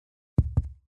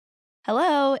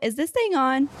Hello, is this thing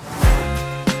on?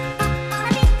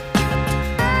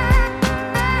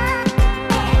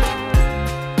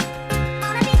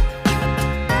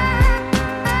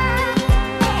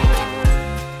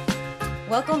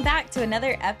 Welcome back to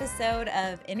another episode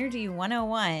of Energy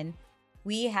 101.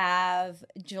 We have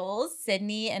Jules,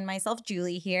 Sydney, and myself,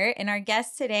 Julie, here. And our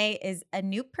guest today is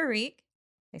Anup. Did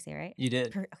I say it right? You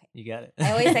did. Okay. You got it.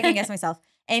 I always second guess myself.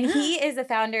 And he is the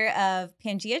founder of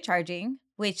Pangaea Charging,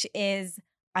 which is,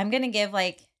 I'm going to give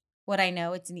like what I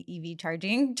know. It's an EV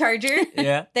charger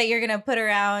Yeah. that you're going to put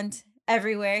around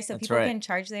everywhere so That's people right. can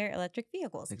charge their electric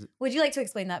vehicles. Would you like to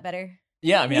explain that better?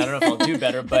 Yeah. I mean, I don't know if I'll do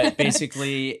better, but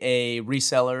basically a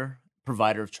reseller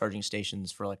provider of charging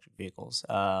stations for electric vehicles.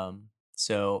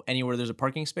 So anywhere there's a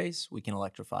parking space, we can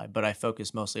electrify, but I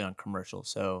focus mostly on commercial.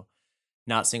 So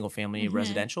not single family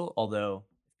residential, although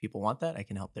if people want that, I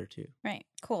can help there too. Right.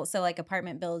 Cool. So like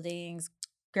apartment buildings,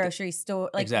 grocery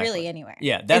store, like Exactly. really anywhere.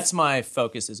 Yeah. That's my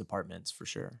focus is apartments for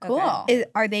sure. Cool. Okay.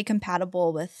 Are they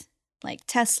compatible with like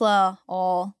Tesla,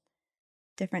 all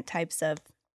different types of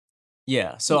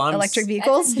Yeah. So I'm electric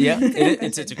vehicles? Yeah.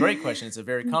 It's a great question. It's a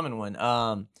very common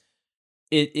one.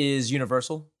 It is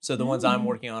universal. So the ones I'm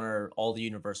working on are all the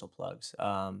universal plugs.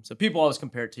 So people always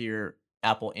compare it to your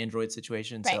Apple Android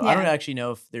situation. So Right. I don't actually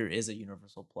know if there is a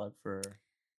universal plug for,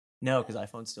 no, because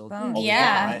iPhone's still Phone. always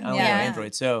Yeah. on, right? I only Yeah. have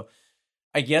Android. So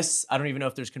I guess I don't even know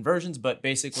if there's conversions, but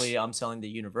basically I'm selling the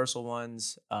universal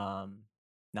ones, not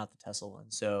the Tesla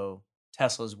ones. So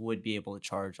Teslas would be able to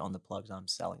charge on the plugs I'm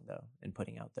selling though and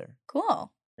putting out there.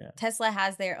 Cool. Yeah. Tesla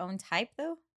has their own type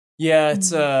though? Yeah, it's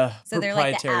So they're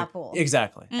like the proprietary. Apple.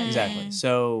 Exactly. Mm.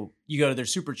 So you go to their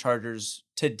superchargers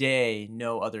today.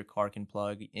 No other car can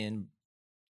plug in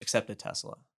except a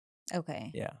Tesla. Okay.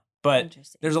 Yeah, but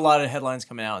Interesting. there's a lot of headlines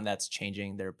coming out, and that's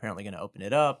changing. They're apparently going to open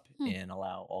it up Hmm. and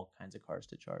allow all kinds of cars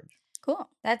to charge. Cool.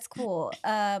 That's cool.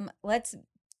 Let's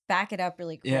back it up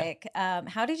really Yeah. quick.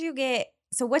 How did you get,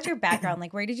 so what's your background?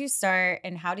 Like where did you start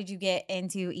and how did you get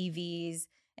into EVs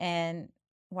and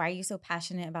why are you so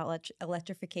passionate about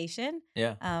electrification?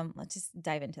 Yeah, Let's just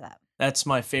dive into that. that's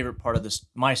my favorite part of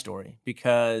my story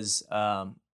because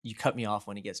you cut me off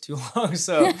when it gets too long.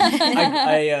 So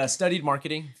I studied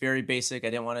marketing, very basic. I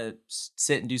didn't want to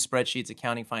sit and do spreadsheets,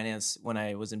 accounting, finance when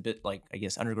I was in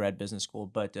undergrad business school.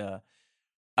 But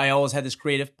I always had this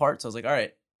creative part. So I was like, all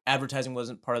right, advertising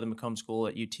wasn't part of the Macomb School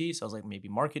at UT. So I was like, maybe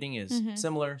marketing is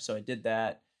similar. So I did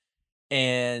that.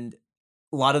 And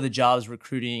a lot of the jobs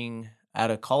recruiting out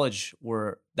of college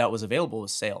that was available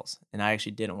was sales. And I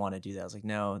actually didn't want to do that. I was like,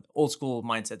 no, old school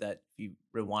mindset that if you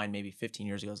rewind maybe 15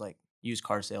 years ago, I was like, used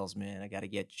car salesman, I got to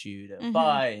get you to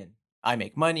buy and I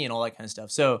make money and all that kind of stuff.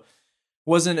 So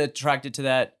wasn't attracted to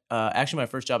that. Actually, my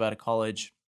first job out of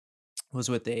college was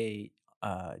with a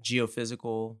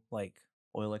geophysical, like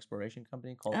oil exploration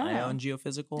company called Ion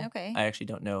Geophysical. Okay. I actually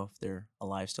don't know if they're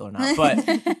alive still or not,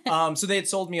 but so they had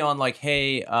sold me on like,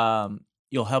 hey,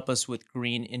 you'll help us with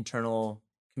green internal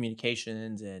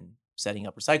communications and setting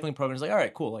up recycling programs. Like, all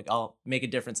right, cool. Like I'll make a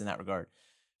difference in that regard.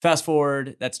 Fast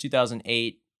forward, that's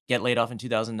 2008, get laid off in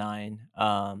 2009,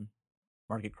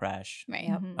 market crash. Right.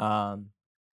 Yep.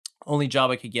 Only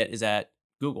job I could get is at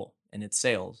Google and it's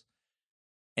sales.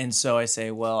 And so I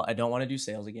say, well, I don't want to do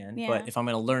sales again, but if I'm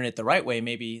going to learn it the right way,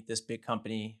 maybe this big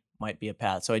company might be a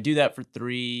path. So I do that for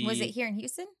 3. Was it here in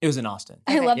Houston? It was in Austin.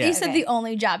 I love that you Yeah. said the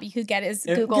only job you could get is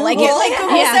Yeah. Google. Google. Like,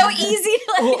 Google's yeah. so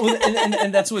easy.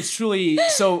 And that's what's truly,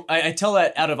 so I tell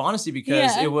that out of honesty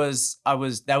because it was,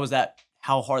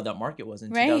 how hard that market was in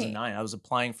 2009. I was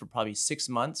applying for probably 6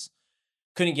 months,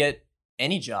 couldn't get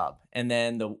any job. And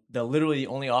then the literally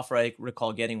only offer I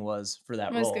recall getting was for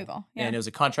that role. Google. Yeah. And it was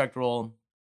a contract role.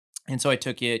 And so I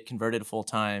took it, converted to full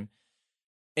time.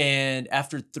 And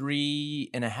after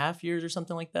 3.5 years or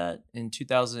something like that, in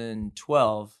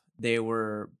 2012, they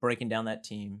were breaking down that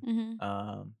team.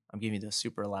 I'm giving you the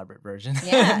super elaborate version.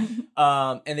 Yeah.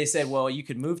 And they said, well, you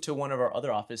could move to one of our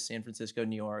other offices, San Francisco,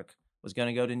 New York. Was going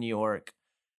to go to New York.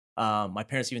 My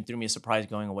parents even threw me a surprise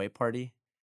going away party.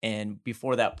 And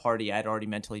before that party, I'd already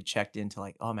mentally checked into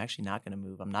like, oh, I'm actually not going to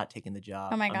move. I'm not taking the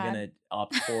job. Oh my God. I'm going to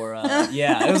opt for,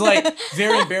 it was like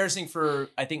very embarrassing for,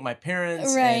 I think, my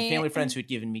parents and family friends who had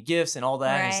given me gifts and all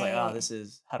that. And it's like, oh,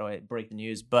 how do I break the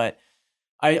news? But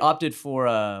I opted for,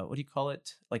 what do you call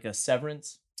it? Like a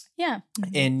severance. Yeah.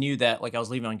 And knew that like I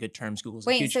was leaving on good terms. Google's a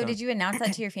Wait, huge so company. did you announce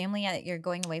that to your family at your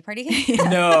going away party?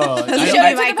 No.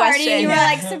 I my question. You were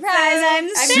like, surprise, I'm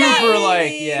super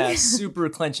sorry. super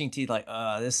clenching teeth. Like,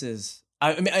 this is.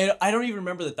 I mean, I don't even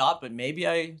remember the thought, but maybe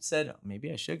I said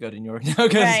maybe I should go to New York now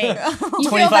because Right. You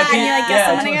 25 feel bad. people. You're like, guess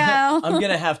I'm gonna go. I'm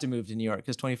gonna have to move to New York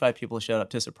because 25 people showed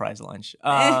up to surprise lunch.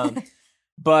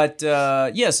 But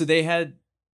yeah, so they had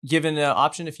given an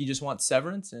option if you just want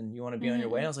severance and you want to be on your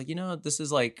way. And I was like, this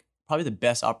is like probably the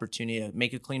best opportunity to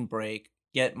make a clean break,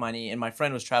 get money. And my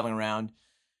friend was traveling around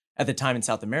at the time in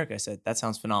South America. I said, that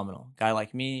sounds phenomenal. Guy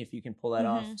like me, if you can pull that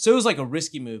off. So it was like a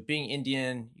risky move. Being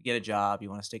Indian, you get a job, you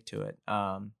want to stick to it.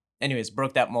 Anyways,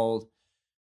 broke that mold.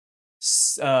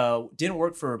 Didn't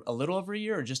work for a little over a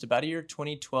year or just about a year,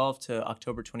 2012 to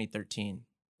October 2013.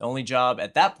 The only job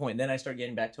at that point, then I started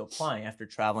getting back to applying after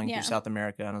traveling through South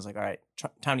America. And I was like, all right,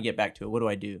 time to get back to it. What do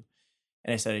I do?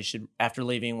 And I said, I should, after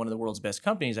leaving one of the world's best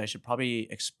companies, I should probably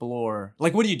explore,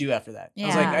 like, what do you do after that? I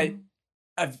was like,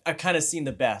 I've kind of seen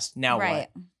the best. Now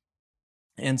what?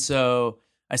 And so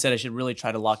I said I should really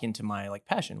try to lock into my like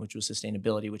passion, which was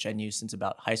sustainability, which I knew since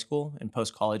about high school, and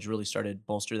post-college really started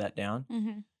bolster that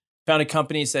down. Found a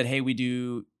company, said, hey, we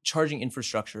do charging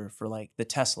infrastructure for like the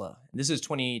Tesla. And this is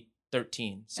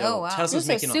 2013. So Tesla's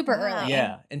making super early.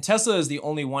 Yeah. And Tesla is the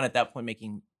only one at that point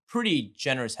making pretty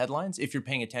generous headlines. If you're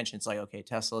paying attention, it's like, okay,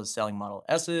 Tesla is selling Model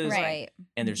S's.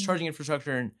 And there's charging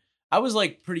infrastructure. And I was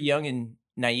like pretty young and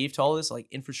naive to all this, like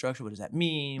infrastructure. What does that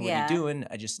mean? What are you doing?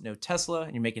 I just know Tesla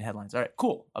and you're making headlines. All right,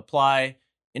 cool. Apply,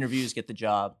 interviews, get the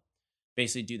job.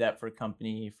 Basically do that for a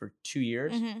company for 2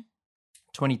 years.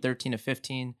 2013 to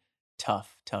 15.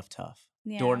 Tough.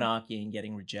 Door knocking,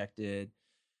 getting rejected.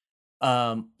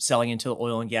 Selling into the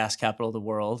oil and gas capital of the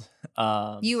world.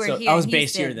 You were here. I was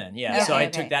based here then. Yeah. So I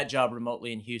took that job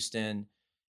remotely in Houston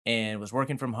and was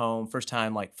working from home. First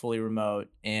time, like fully remote.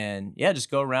 And yeah, just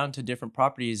go around to different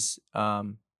properties,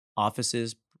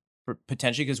 offices,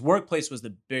 potentially, because workplace was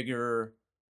the bigger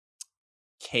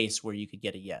case where you could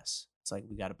get a yes. It's like,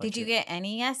 we got a bunch. Did you get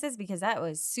any yeses? Because that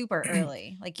was super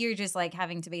early. Like you're just like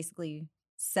having to basically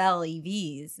sell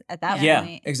EVs at that point.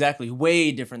 Yeah, exactly.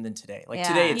 Way different than today. Like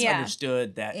today it's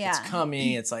understood that it's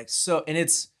coming. It's like, so, and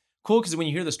it's cool because when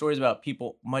you hear the stories about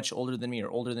people much older than me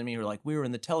or older than me who are like, we were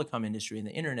in the telecom industry and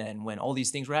the internet and when all these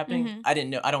things were happening, I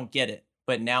didn't know, I don't get it.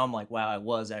 But now I'm like, wow, I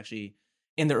was actually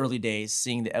in the early days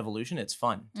seeing the evolution. It's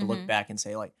fun to look back and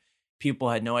say like, people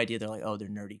had no idea. They're like, oh, they're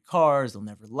nerdy cars. They'll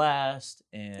never last.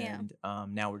 And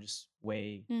now we're just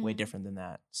way different than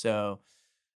that. So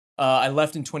I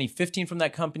left in 2015 from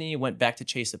that company, went back to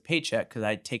chase a paycheck because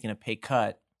I'd taken a pay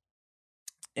cut.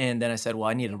 And then I said, well,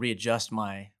 I need to readjust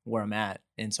where I'm at.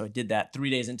 And so I did that 3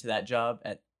 days into that job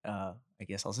at, I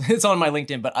guess it's on my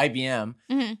LinkedIn, but IBM.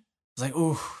 I was like,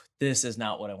 ooh, this is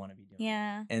not what I want to be doing.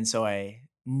 Yeah. And so I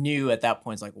knew at that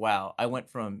point, it's like, wow, I went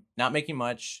from not making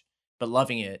much, but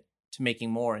loving it to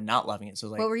making more and not loving it. So it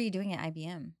was like, what were you doing at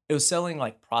IBM? It was selling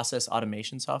like process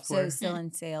automation software. So still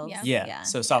in sales. Yeah.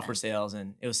 So software sales,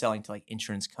 and it was selling to like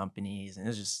insurance companies, and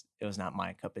it was not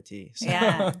my cup of tea.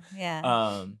 So,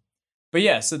 but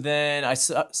yeah, so then I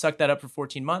sucked that up for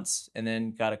 14 months and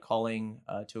then got a calling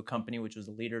to a company, which was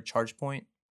a leader, ChargePoint,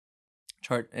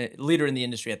 leader in the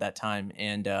industry at that time,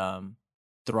 and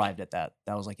thrived at that.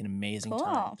 That was like an amazing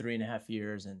time, 3.5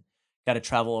 years, and got to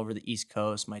travel over the East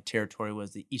Coast. My territory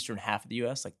was the eastern half of the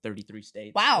U.S., like 33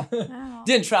 states. Wow.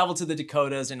 Didn't travel to the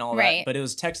Dakotas and all that, but it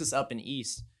was Texas up and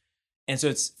east. And so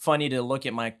it's funny to look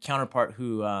at my counterpart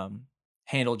who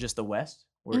handled just the West,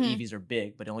 where EVs are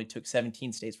big, but it only took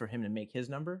 17 states for him to make his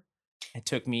number. It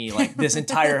took me like this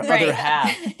entire other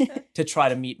half to try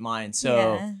to meet mine.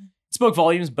 So it spoke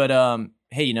volumes, but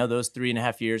hey, those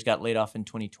 3.5 years, got laid off in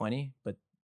 2020, but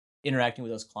interacting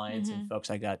with those clients and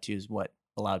folks I got to is what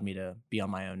allowed me to be on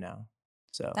my own now.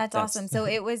 So that's awesome. So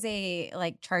it was a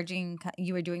like charging,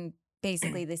 you were doing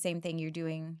basically the same thing you're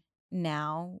doing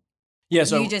now. Yeah.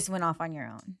 So you just went off on your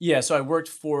own. Yeah. So I worked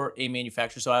for a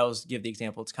manufacturer. So I always give the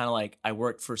example. It's kind of like I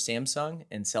worked for Samsung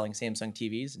and selling Samsung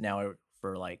TVs. Now I work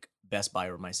for like Best Buy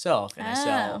or myself, and I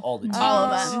sell all the TVs.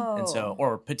 All of them. And so,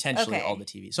 or potentially all the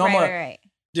TVs. So I'm a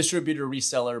distributor,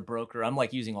 reseller, broker. I'm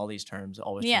like using all these terms,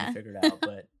 always trying to figure it out.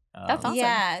 But that's awesome.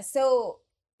 Yeah. So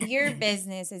your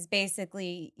business is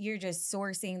basically you're just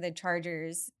sourcing the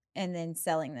chargers and then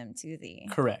selling them to the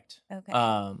correct. Okay.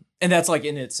 And that's like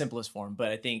in its simplest form. But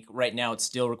I think right now it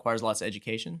still requires lots of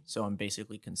education. So I'm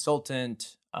basically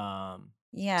consultant.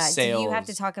 Sales. Do you have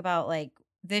to talk about like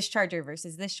this charger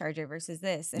versus this charger versus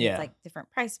this, and it's like different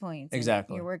price points.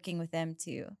 Exactly. You're working with them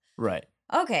too. Right.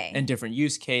 Okay. And different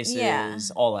use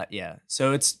cases, all that. Yeah.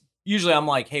 So it's usually I'm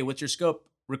like, hey, what's your scope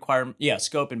requirement? Yeah,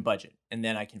 scope and budget. And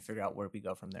then I can figure out where we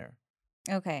go from there.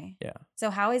 Okay. Yeah. So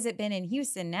how has it been in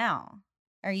Houston now?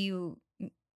 Are you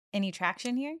any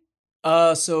traction here?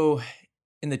 So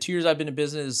in the 2 years I've been in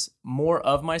business, more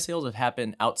of my sales have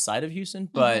happened outside of Houston,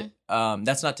 but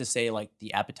that's not to say like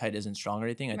the appetite isn't strong or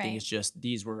anything. I think it's just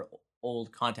these were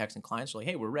old contacts and clients who are like,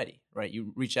 hey, we're ready, right?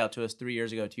 You reached out to us 3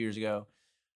 years ago, 2 years ago.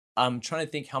 I'm trying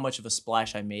to think how much of a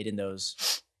splash I made in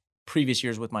those previous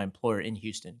years with my employer in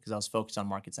Houston because I was focused on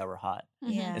markets that were hot.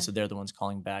 Yeah. And so they're the ones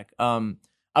calling back.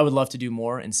 I would love to do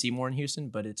more and see more in Houston,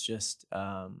 but it's just,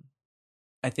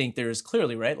 I think there's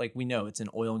clearly, right? Like we know it's an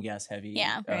oil and gas heavy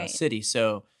city.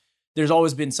 So there's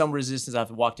always been some resistance.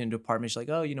 I've walked into an apartment. She's like,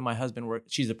 oh, my husband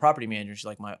she's a property manager. She's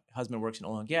like, my husband works in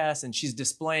oil and gas. And she's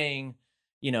displaying,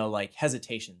 like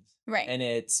hesitations. Right. And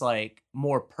it's like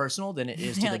more personal than it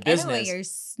is to the like, business. I know your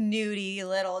snooty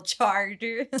little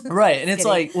charger. Right. And it's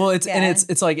like, well, it's, Yeah. and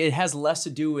it's like, it has less to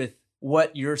do with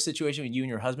what your situation with you and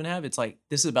your husband have. It's like,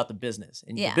 this is about the business,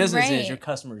 and the business is your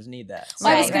customers need that. So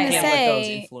I was you gonna can't let those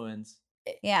say, influence.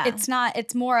 Yeah.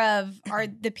 It's more of, are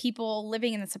the people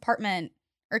living in this apartment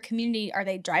or community, are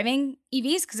they driving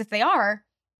EVs? Because if they are,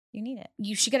 you need it.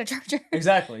 You should get a charger.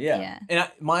 Exactly. Yeah. Yeah.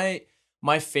 And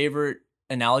my favorite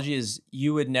analogy is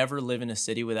you would never live in a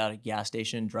city without a gas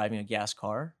station driving a gas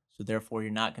car. So therefore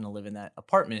you're not going to live in that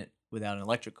apartment without an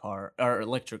electric car or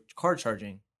electric car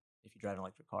charging if you drive an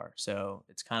electric car. So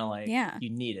it's kind of like you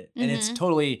need it. And it's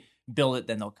totally build it,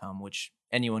 then they'll come, which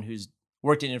anyone who's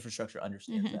worked in infrastructure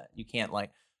understands that. You can't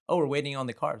like, oh, we're waiting on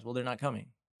the cars. Well, they're not coming.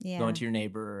 Yeah. Go into your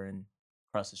neighbor and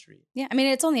across the street. Yeah. I mean,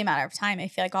 it's only a matter of time. I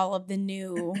feel like all of the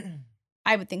new,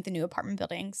 I would think the new apartment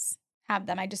buildings have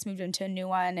them. I just moved into a new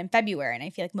one in February, and I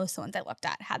feel like most of the ones I looked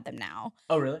at had them now.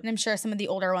 Oh, really? And I'm sure some of the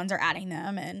older ones are adding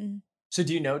them. And so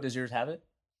do you know, does yours have it?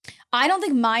 I don't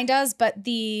think mine does, but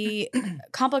the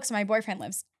complex my boyfriend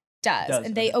lives does.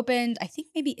 And they opened, I think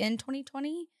maybe in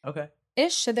 2020. Okay.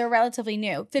 Ish. So they're relatively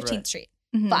new. 15th Street.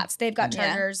 Flats. They've got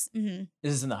chargers.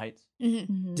 This is in the Heights.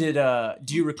 Mm-hmm.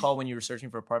 Do you recall when you were searching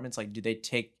for apartments, like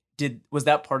was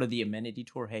that part of the amenity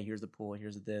tour? Hey, here's the pool,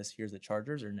 here's this, here's the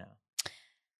chargers, or no?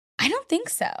 I don't think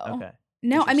so. Okay.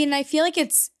 No, I mean, I feel like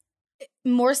it's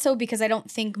more so because I don't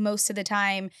think most of the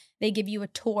time they give you a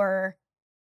tour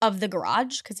of the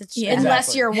garage because it's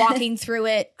unless you're walking through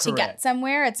it to get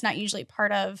somewhere, it's not usually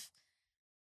part of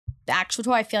the actual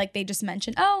tour. I feel like they just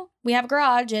mention, oh, we have a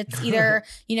garage. It's either,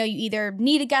 you either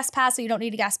need a guest pass or you don't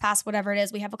need a guest pass, whatever it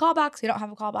is. We have a call box. We don't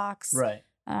have a call box. Right.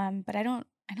 But I don't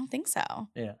think so.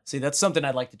 Yeah. See, that's something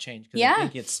I'd like to change because I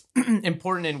think it's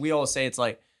important. And we all say it's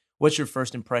like, what's your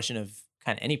first impression of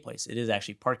kind of any place? It is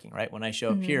actually parking, right? When I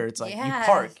show up here, it's like you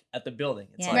park at the building.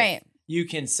 It's like you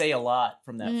can say a lot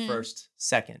from that first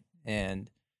second, and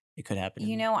it could happen.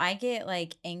 I get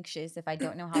like anxious if I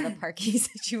don't know how the parking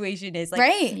situation is. Like,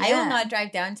 right. I will not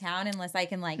drive downtown unless I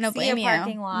can like see a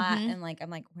parking lot and like I'm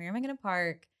like, where am I going to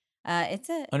park? It's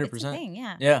a 100%. It's a thing.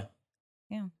 Yeah.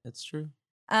 Yeah. That's true.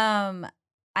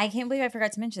 I can't believe I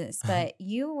forgot to mention this, but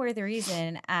you were the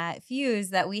reason at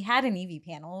Fuse that we had an EV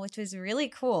panel, which was really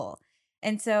cool.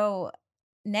 And so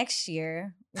next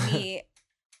year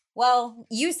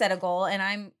you set a goal, and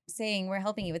I'm saying we're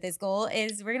helping you with this goal,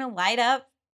 is we're going to light up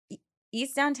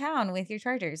East Downtown with your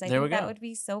chargers. I think that would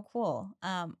be so cool.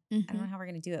 I don't know how we're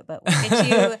going to do it, but we'll get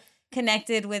you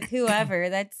connected with whoever.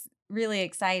 That's really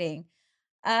exciting.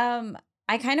 I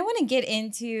kind of want to get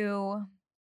into...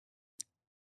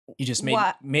 You just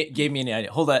gave me an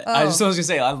idea. Hold on. I was going to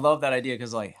say, I love that idea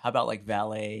because, like, how about like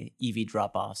valet EV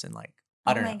drop-offs and like,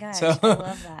 I don't know. Gosh, so, I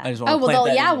love that. I just want to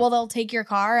plant that in. They'll take your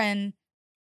car and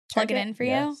plug it in for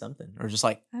you. Something. Or just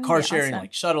like car sharing,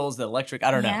 like shuttles, the electric,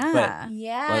 I don't know. But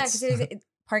because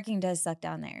parking does suck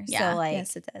down there. Yeah. So like,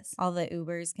 yes, it does. All the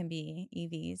Ubers can be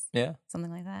EVs. Yeah.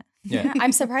 Something like that. Yeah.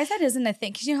 I'm surprised that isn't a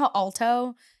thing. Because you know how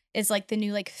Alto is like the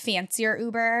new like fancier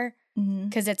Uber?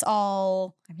 Because it's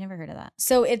all... I've never heard of that.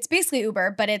 So it's basically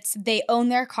Uber, but they own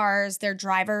their cars. Their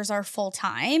drivers are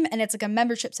full-time. And it's like a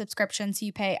membership subscription. So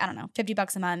you pay, I don't know,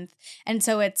 $50 a month. And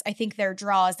so I think their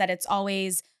draw is that it's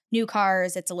always new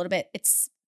cars. It's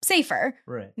safer.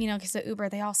 Right. Because at Uber,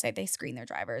 they all say they screen their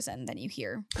drivers. And then you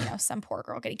hear, some poor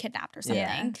girl getting kidnapped or something.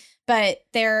 Yeah. But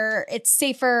it's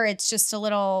safer. It's just a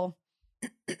little,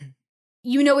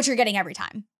 what you're getting every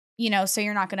time. So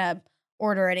you're not going to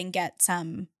order it and get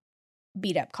some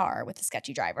beat up car with a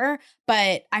sketchy driver.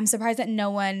 But I'm surprised that no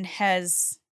one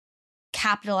has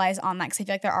capitalized on that, because I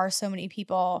feel like there are so many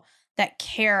people that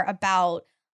care about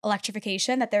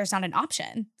electrification that there's not an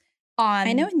option on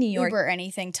I know in New York Uber or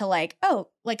anything to like a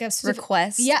request to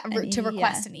request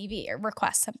an EV or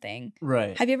request something.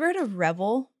 Right. Have you ever heard of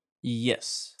Revel?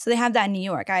 Yes. So they have that in New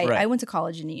York. I Right. went to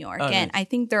college in New York, Okay. and I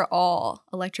think they're all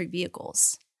electric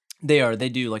vehicles. They are. They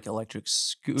do like electric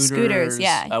scooters.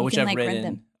 Yeah. You which can, I've like, rent ridden.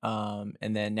 them.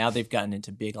 And then now they've gotten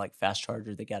into big like fast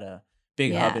chargers. They got a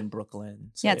big hub in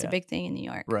Brooklyn. So, Yeah, it's a big thing in New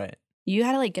York. Right. You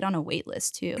had to like get on a wait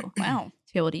list too Wow.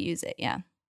 to be able to use it. Yeah.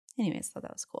 Anyways, thought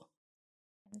that was cool.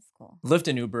 That's cool. Lyft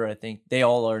and Uber, I think they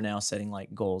all are now setting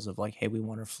like goals of like, hey, we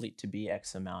want our fleet to be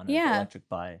X amount of electric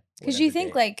by. Because you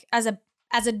think like as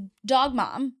a dog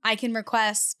mom, I can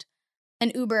request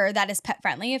an Uber that is pet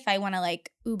friendly if I want to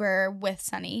like Uber with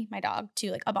Sunny, my dog, to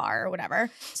like a bar or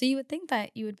whatever. So you would think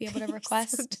that you would be able to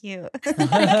request So cute.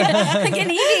 like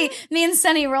an EV. Me and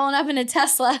Sunny rolling up in a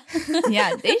Tesla.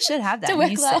 Yeah, they should have that To in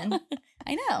Houston.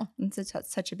 I know. It's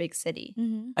such a big city.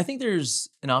 Mm-hmm. I think there's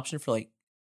an option for like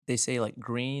they say like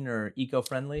green or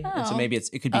eco-friendly, and so Oh. maybe it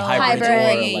could be Hybrid,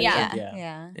 hybrid or electric.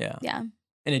 yeah. Yeah.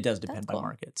 And it does depend That's by cool.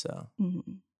 market. So Mm-hmm.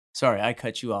 sorry, I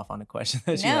cut you off on a question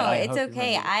that you had. No, I it's hope you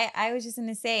okay. remember. I was just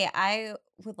gonna say I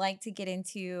would like to get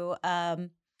into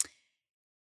kind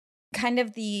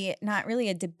of the not really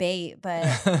a debate,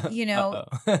 but you know,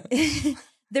 Uh-oh.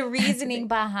 the reasoning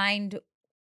behind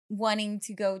wanting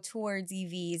to go towards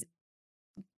EVs.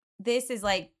 This is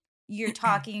like you're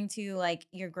talking to like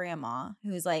your grandma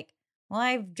who's like, well,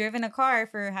 I've driven a car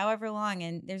for however long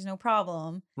and there's no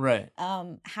problem. Right.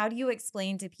 How do you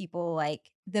explain to people like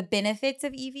the benefits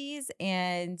of EVs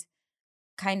and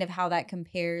kind of how that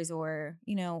compares, or,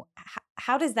 you know,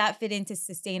 how does that fit into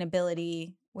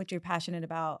sustainability, which you're passionate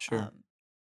about? Sure.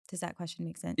 Does that question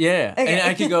make sense? Yeah. Okay. And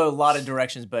I could go a lot of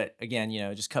directions, but again, you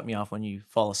know, just cut me off when you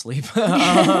fall asleep.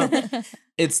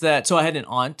 It's that, so I had an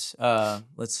aunt,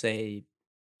 let's say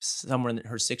somewhere in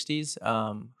her 60s,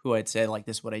 who I'd said like,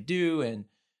 this is what I do. And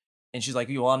she's like,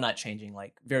 well, I'm not changing,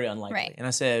 like very unlikely. Right. And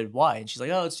I said, why? And she's like,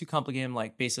 oh, it's too complicated. I'm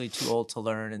like basically too old to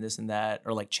learn and this and that,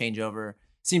 or like change over.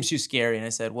 Seems too scary. And I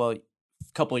said, well, a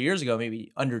couple of years ago,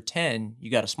 maybe under 10,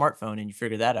 you got a smartphone and you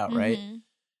figured that out, right? Mhm.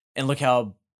 And look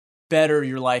how better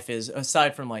your life is,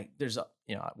 aside from like, there's,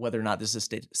 you know, whether or not this is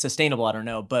sustainable, I don't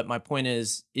know. But my point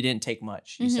is, it didn't take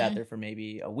much. You sat there for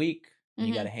maybe a week and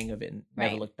you got a hang of it and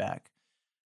never looked back.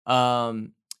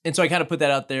 And so I kind of put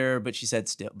that out there, but she said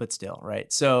still,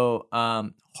 right? So,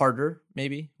 harder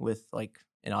maybe with like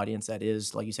an audience that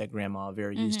is, like you said, grandma,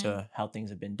 very used to how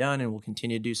things have been done and will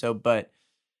continue to do so.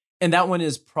 And that one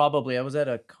is probably, I was at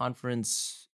a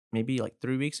conference maybe like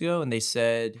 3 weeks ago, and they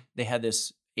said they had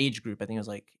this age group. I think it was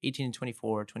like 18 to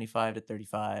 24, 25 to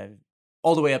 35,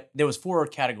 all the way up. There was 4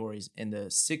 categories, and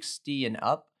the 60 and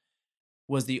up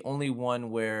was the only one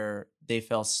where they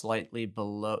fell slightly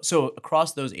below. So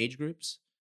across those age groups,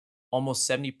 almost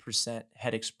 70%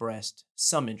 had expressed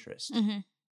some interest.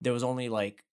 There was only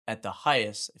like at the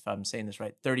highest, if I'm saying this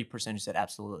right, 30% who said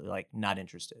absolutely like not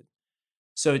interested.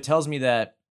 So it tells me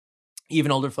that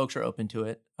even older folks are open to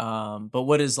it. But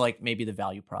what is like maybe the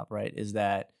value prop, right? Is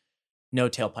that no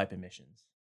tailpipe emissions.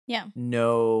 Yeah.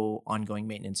 No ongoing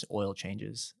maintenance oil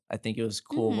changes. I think it was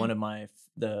cool. One of my,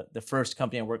 the first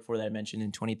company I worked for that I mentioned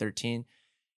in 2013,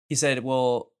 he said,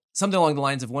 well, something along the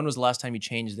lines of, when was the last time you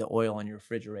changed the oil on your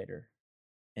refrigerator?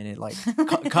 And it like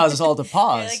caused us all to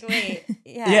pause. You're like, wait,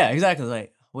 Yeah, exactly.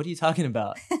 Like, what are you talking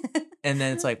about? And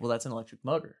then it's like, well, that's an electric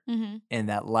motor. And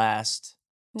that lasts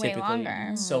Way typically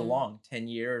longer. so long, 10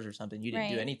 years or something. You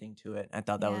didn't do Right. anything to it. I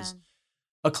thought that was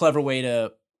a clever way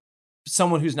to,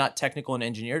 someone who's not technical and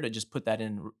engineer, to just put that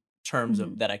in terms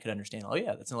of that I could understand. Oh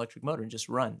yeah, that's an electric motor and just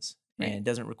runs. Right. And it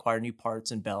doesn't require new parts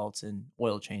and belts and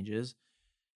oil changes.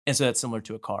 And so that's similar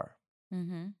to a car.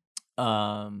 And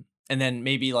then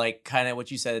maybe like kind of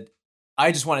what you said,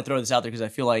 I just want to throw this out there because I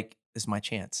feel like this is my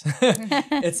chance.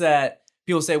 It's that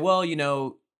people say, well, you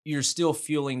know, you're still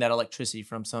fueling that electricity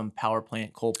from some power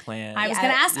plant, coal plant. I was going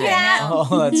to ask you Yeah, that. all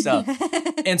that stuff.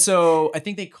 And so I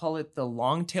think they call it the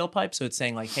long tailpipe. So it's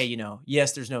saying like, hey, you know,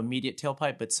 yes, there's no immediate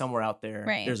tailpipe, but somewhere out there,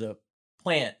 there's a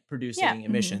plant producing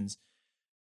emissions.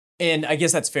 And I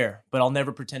guess that's fair, but I'll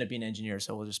never pretend to be an engineer.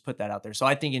 So we'll just put that out there. So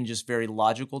I think in just very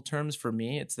logical terms for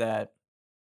me, it's that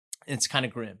it's kind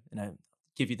of grim. And I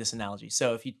give you this analogy.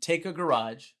 So if you take a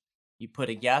garage, you put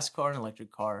a gas car and an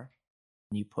electric car,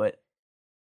 and you put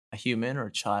a human or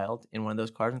a child in one of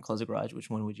those cars and close the garage, which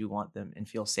one would you want them and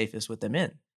feel safest with them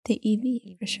in? The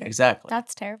EV, for sure. Exactly.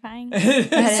 That's terrifying. But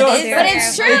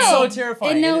it's true. It's so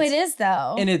terrifying. And no, And it is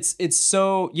though. And it's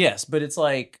so, yes, but it's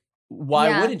like,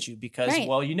 why wouldn't you? Because,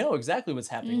 well, you know exactly what's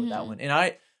happening with that one. And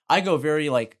I go very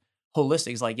like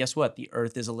holistic. It's like, guess what? The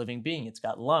earth is a living being. It's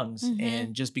got lungs.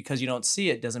 And just because you don't see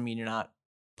it doesn't mean you're not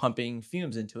pumping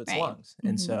fumes into its lungs.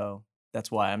 And so that's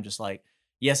why I'm just like,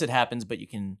 yes, it happens, but you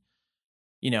can,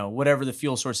 you know, whatever the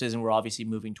fuel source is, and we're obviously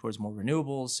moving towards more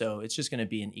renewables. So it's just going to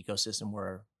be an ecosystem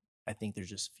where I think there's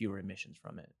just fewer emissions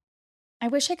from it. I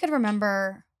wish I could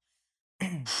remember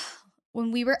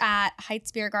when we were at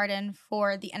Heights Beer Garden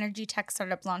for the Energy Tech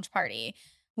Startup launch party.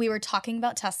 We were talking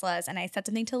about Teslas, and I said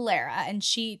something to Lara, and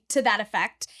she, to that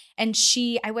effect, and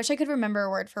I wish I could remember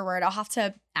word for word. I'll have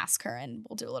to ask her, and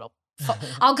we'll do a little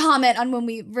I'll comment on when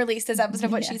we release this episode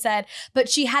of what she said. But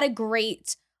she had a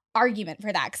great argument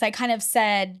for that because I kind of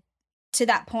said to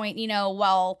that point,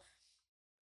 well,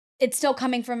 it's still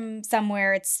coming from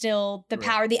somewhere. It's still the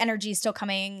power, the energy is still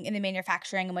coming in the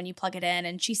manufacturing and when you plug it in.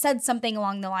 And she said something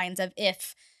along the lines of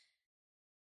if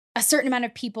a certain amount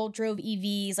of people drove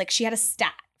EVs, like she had a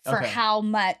stat for how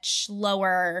much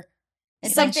lower.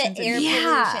 It's like the air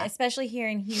pollution, especially here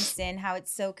in Houston, how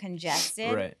it's so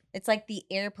congested. Right. It's like the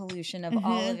air pollution of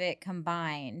all of it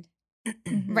combined.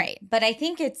 Right. But I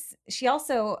think she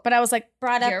also But I was like,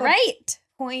 brought up you're a right.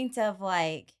 point of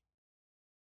like,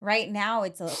 right now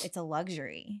it's a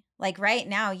luxury. Like right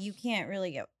now you can't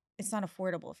really it's not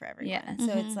affordable for everyone. Yeah.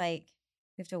 So it's like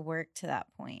you have to work to that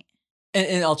point.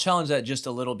 And I'll challenge that just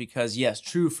a little because yes,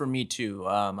 true for me too.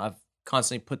 I've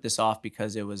constantly put this off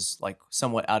because it was like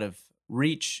somewhat out of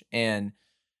reach. And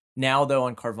now though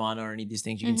on Carvana or any of these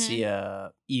things, you can see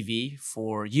a EV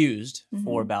for used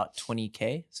for about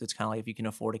 $20K. So it's kind of like if you can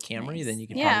afford a Camry, then you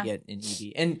can probably get an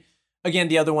EV. And again,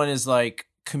 the other one is like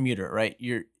commuter, right?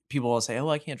 People will say, oh,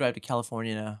 I can't drive to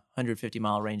California in a 150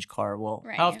 mile range car. Well,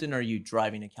 how often are you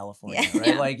driving to California,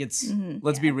 right? Like it's,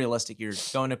 let's be realistic. You're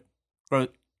going to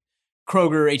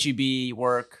Kroger, HEB,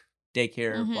 work,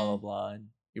 daycare, blah, blah, blah. And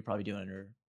you're probably doing under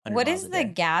 100 What miles is a the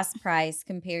day. gas price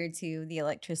compared to the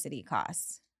electricity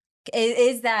costs?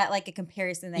 Is that like a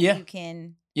comparison that you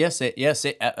can? Yes,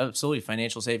 absolutely.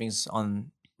 Financial savings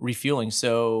on refueling.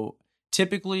 So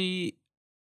typically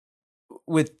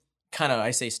with kind of,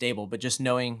 I say stable, but just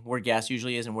knowing where gas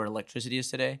usually is and where electricity is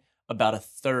today, about a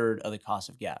third of the cost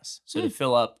of gas. So to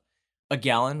fill up a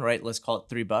gallon, right, let's call it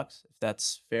 $3, if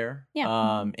that's fair.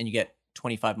 Yeah. And you get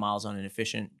 25 miles on an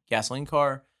efficient gasoline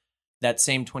car. That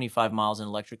same 25 miles in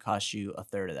electric costs you a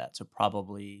third of that. So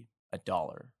probably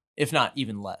 $1, if not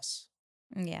even less.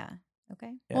 Yeah.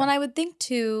 Okay. Yeah. Well, and I would think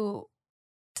to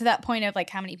that point of like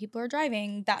how many people are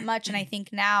driving that much. And I think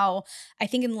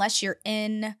unless you're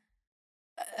in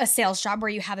a sales job where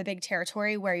you have a big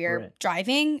territory where you're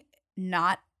driving,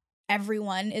 not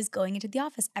everyone is going into the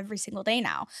office every single day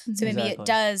now. So maybe it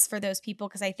does for those people,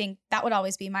 because I think that would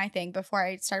always be my thing. Before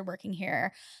I started working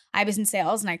here, I was in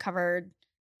sales and I covered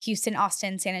Houston,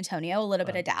 Austin, San Antonio, a little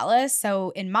bit of Dallas.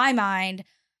 So in my mind,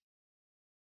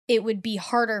 it would be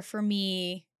harder for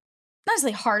me, not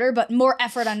necessarily harder, but more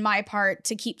effort on my part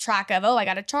to keep track of, I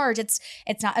got to charge. It's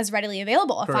not as readily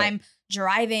available. If I'm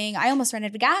driving, I almost ran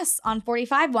out of gas on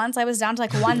 45 once. I was down to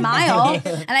like 1 mile.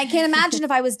 And I can't imagine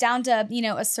if I was down to,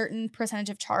 a certain percentage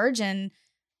of charge and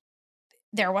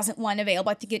there wasn't one available.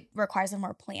 I think it requires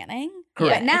more planning.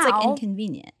 Correct. But now, it's like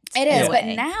inconvenient. It is. But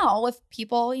now if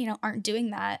people, aren't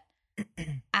doing that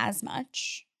as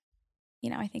much,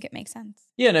 I think it makes sense.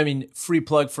 Yeah, and I mean, free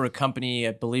plug for a company,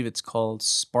 I believe it's called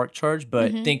Spark Charge,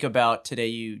 but think about today,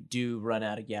 you do run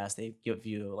out of gas. They give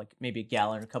you like maybe a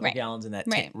gallon or a couple of gallons in that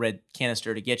red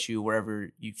canister to get you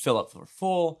wherever you fill up for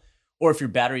full. Or if your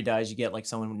battery dies, you get like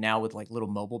someone now with like little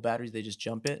mobile batteries, they just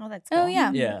jump it. Oh, that's cool. Oh,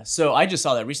 yeah. Yeah, so I just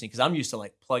saw that recently because I'm used to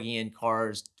like plugging in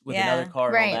cars with another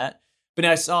car and all that. But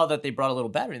I saw that they brought a little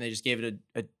battery and they just gave it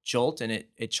a jolt and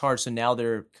it charged. So now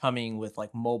they're coming with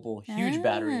like mobile huge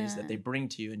batteries that they bring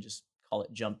to you and just call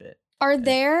it jump it. Are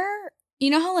there,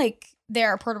 how like there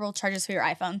are portable chargers for your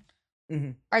iPhone?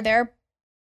 Are there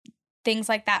things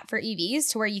like that for EVs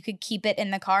to where you could keep it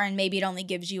in the car and maybe it only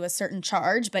gives you a certain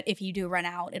charge, but if you do run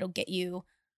out, it'll get you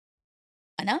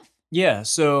enough? Yeah.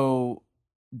 So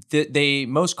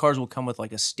most cars will come with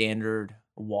like a standard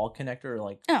wall connector or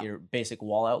like your basic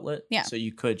wall outlet. Yeah. So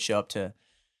you could show up to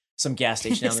some gas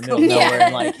station out in the middle of nowhere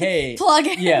and like, hey, plug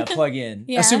in. Yeah, plug in.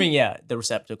 Yeah. Assuming, the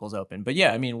receptacle's open. But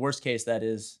yeah, I mean, worst case, that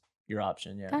is your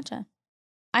option. Yeah. Gotcha.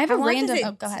 I have a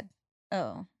random. Go ahead.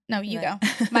 Oh. No, you go.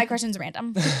 My question's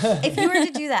random. If you were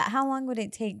to do that, how long would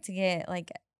it take to get like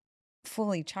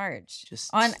fully charged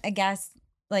on a gas,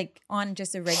 like on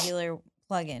just a regular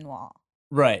plug-in wall?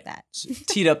 Right. So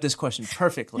teed up this question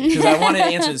perfectly because I wanted to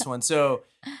answer this one. So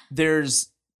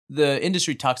the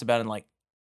industry talks about in like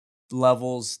 3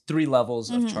 levels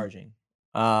of charging.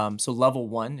 So level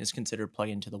 1 is considered plug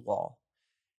into the wall.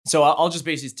 So I'll just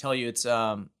basically tell you it's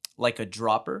like a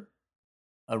dropper,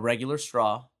 a regular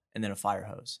straw, and then a fire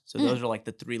hose. So those are like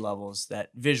the 3 levels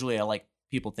that visually I like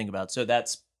people think about. So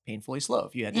that's painfully slow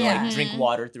if you had to like drink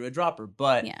water through a dropper.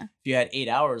 But if you had 8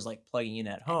 hours like plugging in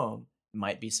at home, it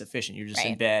might be sufficient. You're just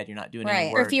in bed. You're not doing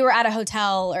any work. Or if you were at a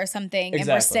hotel or something and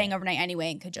were staying overnight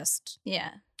anyway and could just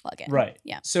plug in. Right.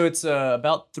 Yeah. So it's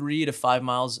about 3 to 5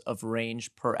 miles of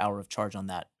range per hour of charge on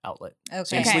that outlet. Okay.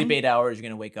 So you sleep 8 hours, you're going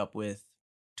to wake up with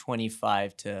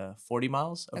 25 to 40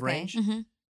 miles of range.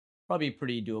 Probably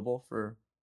pretty doable for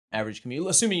average commute.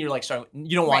 Assuming you're like starting,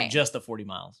 you don't want just the 40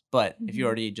 miles, but if you're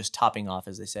already just topping off,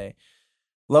 as they say.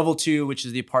 Level 2, which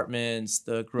is the apartments,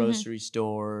 the grocery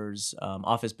stores,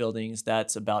 office buildings,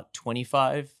 that's about 20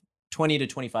 to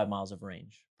 25 miles of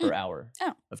range per hour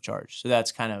of charge. So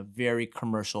that's kind of very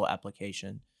commercial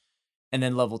application. And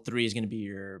then level 3 is going to be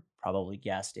your probably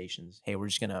gas stations. Hey, we're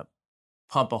just going to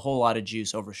pump a whole lot of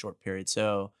juice over a short period.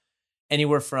 So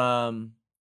anywhere from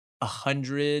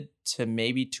 100 to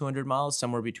maybe 200 miles,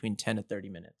 somewhere between 10 to 30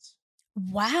 minutes.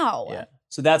 Wow. Yeah.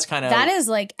 So that's kind of... That is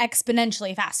like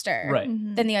exponentially faster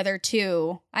than the other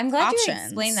two I'm glad options. you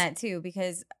explained that too,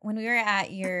 because when we were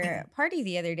at your party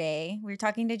the other day, we were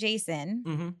talking to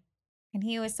Jason and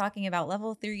he was talking about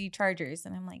level 3 chargers.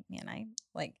 And I'm like, man, I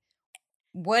like...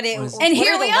 and what here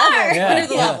are we the are. Levels? What are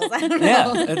the levels? I don't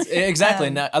know. It's, exactly.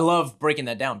 And I love breaking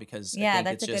that down because I think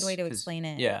that's it's a good way to explain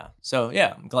it. Yeah. So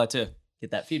yeah, I'm glad to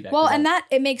get that feedback. Well, and that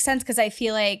it makes sense because I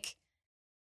feel like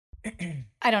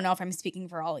I don't know if I'm speaking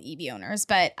for all EV owners,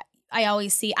 but I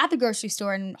always see at the grocery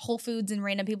store and Whole Foods and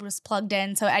random people just plugged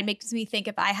in. So it makes me think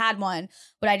if I had one,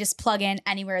 would I just plug in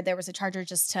anywhere there was a charger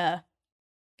just to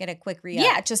get a quick re-up?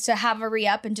 Yeah, just to have a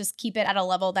re-up and just keep it at a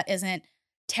level that isn't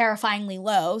terrifyingly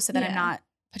low so that I'm not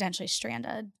potentially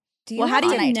stranded. How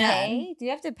do you pay? Do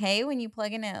you have to pay when you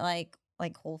plug in at like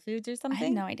Whole Foods or something? I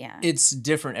have no idea. It's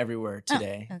different everywhere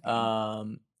today. Oh,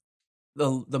 okay.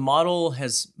 The model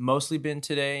has mostly been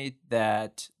today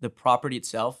that the property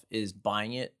itself is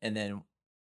buying it, and then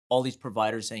all these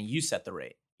providers saying you set the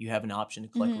rate. You have an option to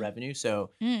collect revenue,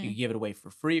 so you can give it away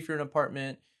for free if you're an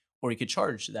apartment, or you could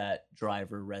charge that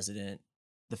driver resident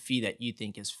the fee that you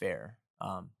think is fair,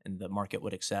 and the market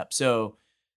would accept. So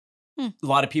a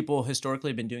lot of people historically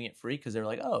have been doing it free because they're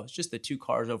like, oh, it's just the 2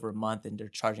 cars over a month, and they're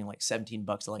charging like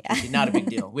 $17 electricity. Not a big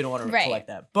deal. We don't want to collect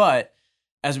that. But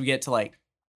as we get to like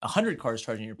 100 cars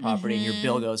charging your property and your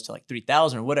bill goes to like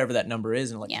 3,000 or whatever that number is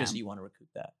in electricity, you want to recoup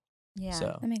that. Yeah,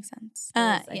 so that makes sense.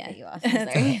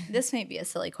 This may be a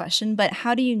silly question, but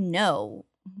how do you know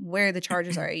where the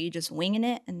chargers are? Are you just winging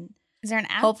it? And is there an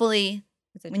app? Hopefully,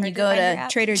 when you go to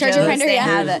Trader Charger Joe's, Finder, they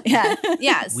have it. Yeah,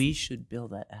 yes. We should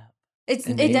build that app. It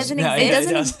doesn't exist. It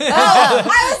doesn't exist. Oh, I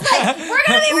was like, we're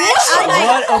gonna be rich.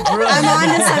 I'm on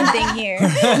to something here.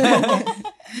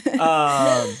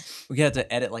 We have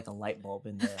to edit like a light bulb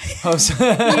in the post.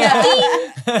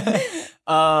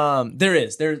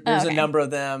 There's a number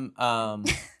of them,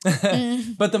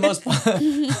 but the most.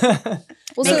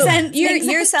 So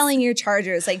you're selling your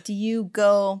chargers. Like, do you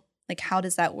go? Like, how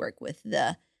does that work with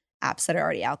the apps that are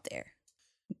already out there?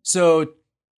 So,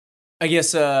 I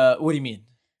guess, what do you mean?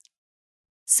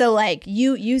 So, like,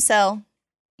 you sell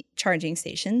charging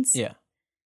stations. Yeah.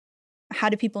 How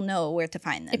do people know where to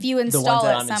find them? If you install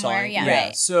it somewhere,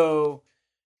 Right. So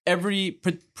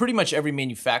pretty much every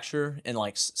manufacturer, and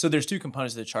like, so there's 2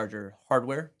 components of the charger: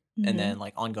 hardware and then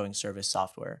like ongoing service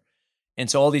software. And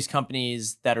so all these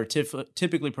companies that are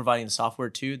typically providing the software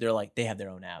too, they have their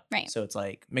own app. Right. So it's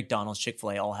like McDonald's,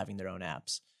 Chick-fil-A, all having their own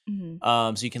apps.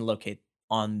 So you can locate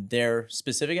on their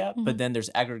specific app, but then there's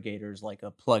aggregators like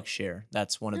a PlugShare.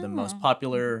 That's one of the most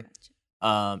popular.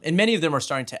 And many of them are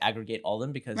starting to aggregate all of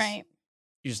them because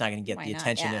you're just not going to get the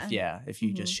attention if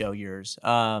you just show yours.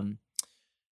 And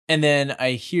then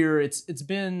I hear it's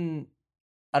been,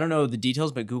 I don't know the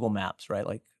details, but Google Maps, right?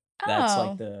 Like that's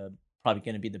like probably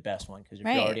going to be the best one because if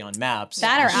you're already on Maps,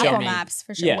 that or Apple Maps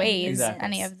for sure, Waze, exactly.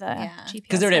 Any of the GPS,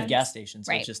 because they already have gas stations,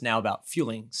 so it's just now about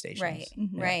fueling stations.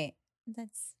 Right.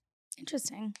 That's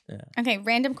interesting. Yeah. Okay,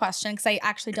 random question because I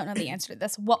actually don't know the answer to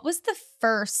this. What was the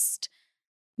first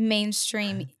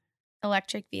mainstream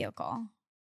electric vehicle?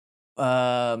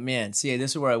 Man, see,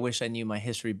 this is where I wish I knew my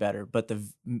history better. But the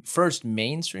first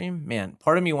mainstream, man,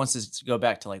 part of me wants to go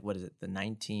back to like, what is it, the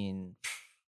 1920s,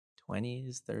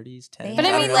 30s, 10s? But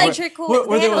I mean, like,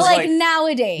 like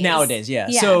nowadays. Nowadays, yeah.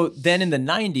 So then in the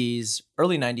 90s,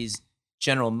 early 90s,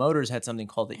 General Motors had something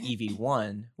called the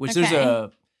EV1, which there's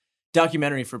a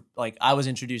documentary for, like, I was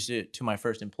introduced to my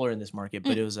first employer in this market,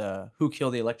 but it was Who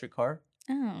Killed the Electric Car?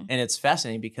 Oh. And it's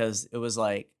fascinating because it was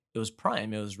like, it was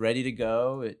prime. It was ready to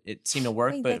go. It seemed to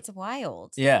work. But that's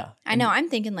wild. Yeah. I know. I'm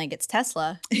thinking like it's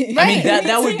Tesla. I mean,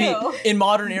 that would be, in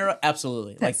modern era,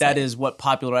 absolutely. Like that is what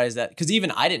popularized that. Because even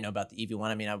I didn't know about the EV1.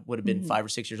 I mean, I would have been 5 or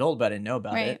 6 years old, but I didn't know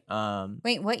about it.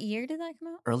 Wait, what year did that come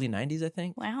out? Early 90s, I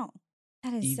think. Wow.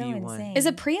 That is so insane. Is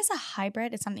a Prius a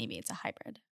hybrid? It's not maybe. It's a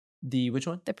hybrid. Which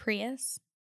one? The Prius.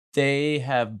 They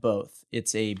have both.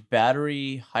 It's a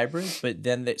battery hybrid, but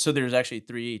then so there's actually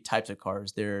 3 types of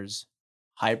cars. There's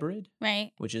hybrid,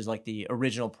 right, which is like the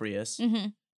original Prius,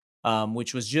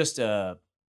 which was just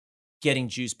getting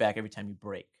juice back every time you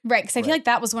brake. Right, because I feel like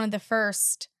that was one of the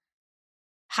first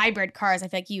hybrid cars, I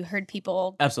feel like you heard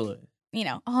people Absolutely. you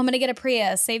know, oh, I'm going to get a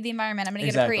Prius, save the environment. I'm going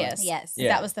to get a Prius. Yes. Yeah.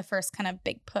 That was the first kind of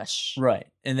big push. Right.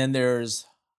 And then there's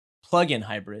plug-in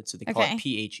hybrid. So they call Okay. it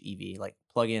PHEV, like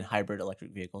plug-in hybrid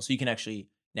electric vehicle. So you can actually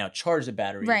now charge the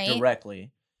battery Right.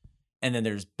 directly. And then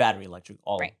there's battery electric,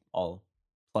 all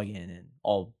plug-in and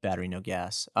all battery, no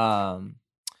gas.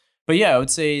 But yeah, I would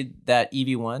say that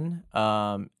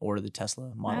EV1 or the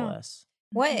Tesla Model S.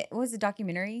 What was the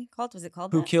documentary called? Was it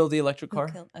called Who Killed the Electric Car?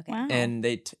 Okay. Wow. And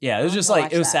they, it was just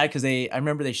like, it was sad because I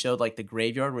remember they showed like the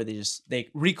graveyard where they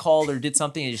recalled or did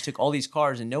something. They just took all these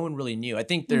cars and no one really knew. I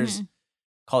think there's,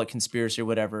 call it conspiracy or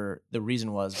whatever the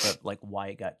reason was, but like why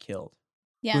it got killed.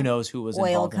 Yeah. Who knows who was oil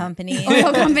involved companies.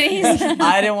 Oil companies.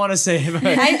 I didn't want to say it,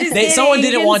 but someone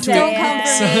didn't want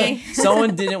to.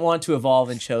 Someone didn't want to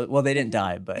evolve and chose. Well, they didn't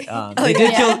die, but they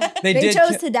did kill. They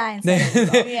chose to die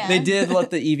instead. They did let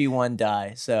the EV1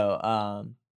 die. So,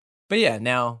 but yeah,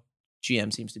 now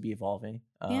GM seems to be evolving.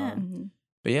 But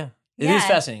yeah, it is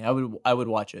fascinating. I would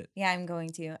watch it. Yeah, I'm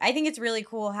going to. I think it's really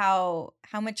cool how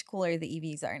much cooler the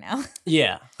EVs are now.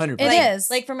 Yeah, 100%. It is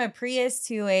like from a Prius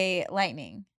to a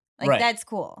Lightning. Like that's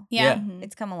cool. Yeah.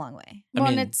 It's come a long way. Well,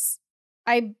 and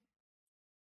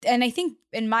I think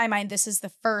in my mind, this is the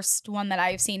first one that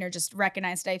I've seen or just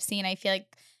recognized that I've seen. I feel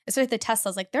like, especially the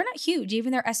Teslas, like they're not huge.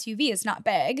 Even their SUV is not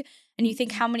big. And you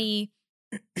think how many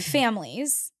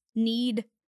families need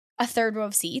a third row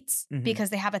of seats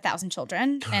because they have 1,000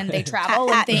 children and they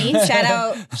travel and things. Shout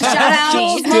out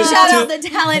the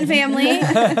Talent family.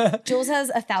 Jules has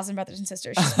 1,000 brothers and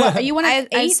sisters. Are you one of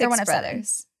 8 or one of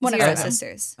brothers? One of 0 7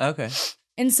 sisters. Okay.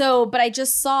 And so, but I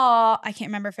just saw, I can't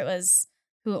remember if it was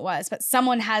who it was, but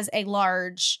someone has a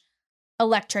large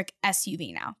electric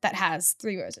SUV now that has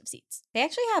 3 rows of seats. They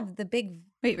actually have the big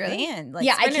van,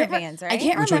 like Sprinter vans, right? I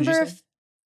can't remember if.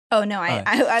 Oh no,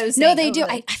 I was no, they do.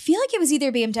 I feel like it was either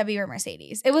BMW or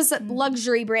Mercedes. It was a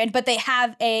luxury brand, but they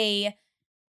have a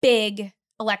big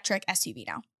electric SUV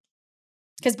now.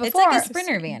 Because before it's like a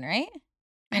Sprinter van, right?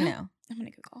 I know. I'm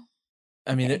gonna Google.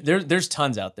 I mean, there's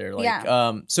tons out there.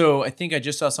 Like, so I think I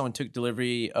just saw someone took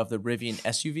delivery of the Rivian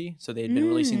SUV. So they had been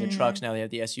releasing the trucks. Now they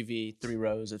have the SUV, 3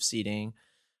 rows of seating.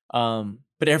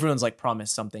 But everyone's like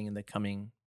promised something in the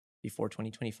coming before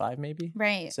 2025, maybe.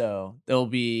 Right. So there'll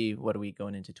be, what are we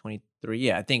going into 23?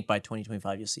 Yeah, I think by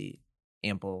 2025 you'll see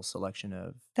ample selection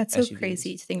of That's so SUVs.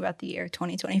 Crazy to think about the year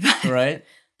 2025. Right?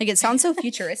 Like it sounds so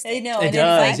futuristic. I know. It and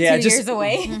does. It's like 2 years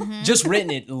away. Just written,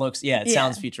 it looks, it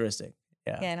sounds futuristic.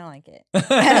 Yeah. Yeah, I don't like it.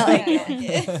 I don't like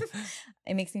it.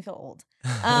 It makes me feel old.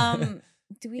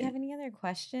 Do we have any other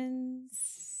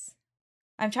questions?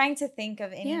 I'm trying to think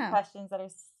of any questions that are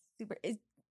super.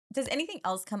 Does anything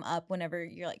else come up whenever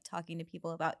you're like talking to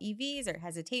people about EVs or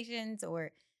hesitations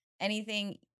or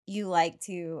anything you like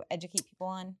to educate people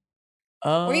on?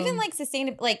 Or even like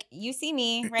sustainable, like you see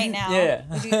me right now. Yeah.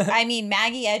 I mean,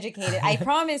 Maggie educated. I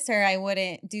promised her I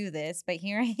wouldn't do this, but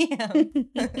here I am.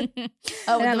 And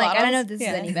I'm like, I don't know if this is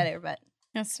any better, but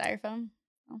no styrofoam.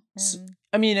 So,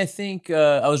 I mean, I think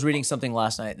I was reading something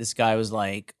last night. This guy was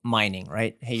like mining,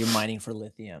 right? Hey, you're mining for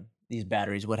lithium. These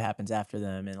batteries, what happens after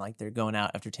them? And like they're going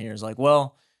out after 10 years. Like,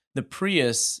 well, the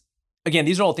Prius, again,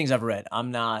 these are all things I've read.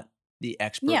 I'm not the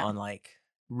expert on like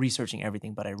researching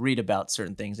everything, but I read about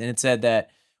certain things. And it said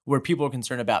that where people are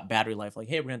concerned about battery life, like,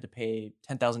 hey, we're going to have to pay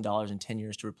 $10,000 in 10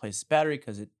 years to replace this battery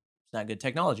because it's not good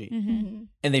technology.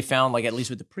 And they found, like, at least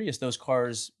with the Prius, those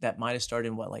cars that might have started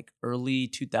in like early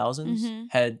 2000s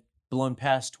had blown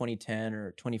past 2010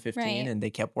 or 2015 and they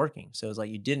kept working. So it's like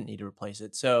you didn't need to replace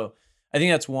it. So I think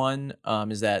that's one,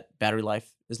 is that battery life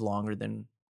is longer than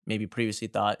maybe previously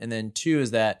thought. And then 2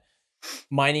 is that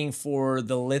mining for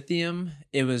the lithium,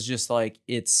 it was just like,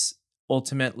 it's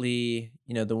ultimately,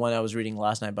 the one I was reading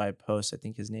last night by a post, I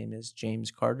think his name is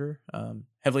James Carter,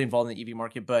 heavily involved in the EV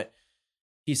market. But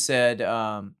he said,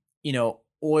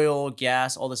 oil,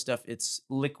 gas, all this stuff, it's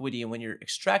liquidy. And when you're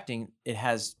extracting, it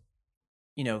has,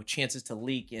 chances to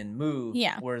leak and move.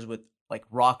 Yeah. Whereas with like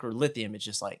rock or lithium, it's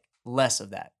just like less of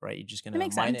that, right? You're just going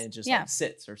to mine it and just like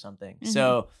sits or something.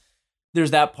 So there's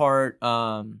that part.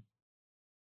 I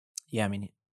mean,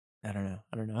 I don't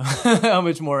know how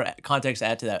much more context to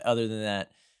add to that other than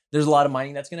that. There's a lot of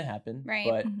mining that's going to happen,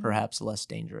 but perhaps less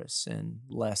dangerous and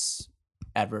less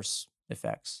adverse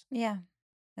effects. Yeah.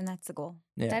 And that's the goal.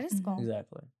 Yeah, that is cool.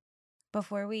 Exactly.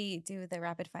 Before we do the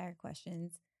rapid fire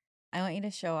questions, I want you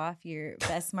to show off your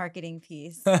best marketing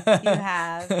piece you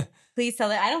have. Please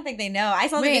tell it. I don't think they know. I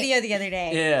saw the video the other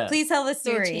day. Yeah. Please tell the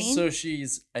story. So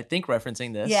she's, I think,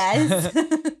 referencing this. Yes.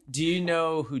 Do you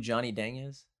know who Johnny Dang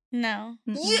is? No.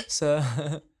 So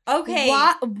Okay.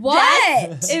 What?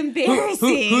 That's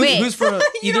embarrassing. Who's from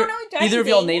either of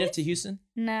y'all native to Houston?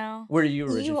 No. Where are you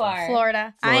originally You from? are.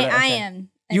 Florida. I Okay. am.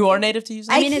 You are native to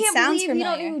Houston? I mean, it can't sounds believe you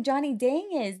don't familiar. know who Johnny Dang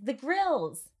is. The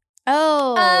grills.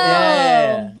 Oh.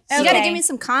 Yeah. You got to give me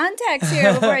some context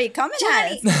here before you come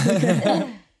at us.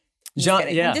 John,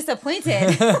 I'm disappointed.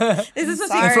 This is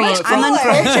supposed Sorry, to be much I'm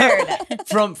cooler.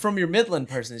 uncultured. from your Midland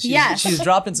person. Yes. She's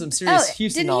dropping some serious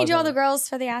Houston didn't he knowledge draw on the it. girls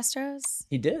for the Astros?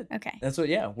 He did. Okay. That's what,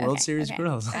 World Series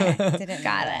girls. Didn't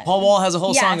Got it. Paul Wall has a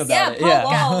whole song about it. Paul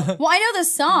Wall. Well, I know the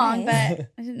song, Nice. but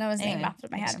I didn't know his name Anyway. off the top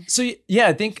of my head. So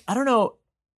I think I don't know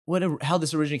how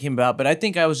this originally came about, but I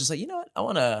think I was just like, you know what, I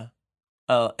want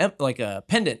a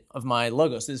pendant of my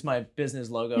logo. So this is my business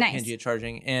logo, Nice. Pangaea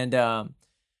Charging, and I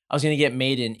was gonna get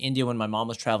made in India when my mom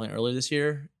was traveling earlier this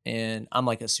year, and I'm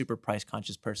like a super price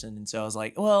conscious person, and so I was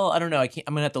like, well, I don't know, I'm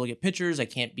gonna have to look at pictures. I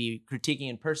can't be critiquing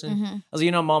in person. Mhm. I was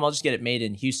like, Mom, I'll just get it made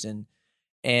in Houston,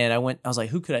 and I was like,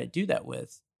 who could I do that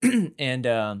with? And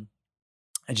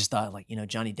I just thought, like,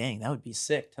 Johnny Dang, that would be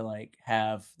sick to like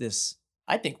have this,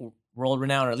 I think, world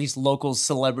renowned or at least local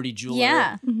celebrity jeweler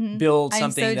Yeah. build I'm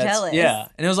something so that's jealous. yeah.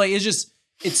 And it was like,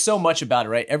 it's so much about it,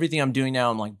 right? Everything I'm doing now,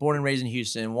 I'm like born and raised in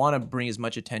Houston, want to bring as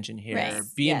much attention here, Right.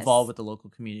 be Yes. involved with the local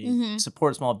community, Mhm.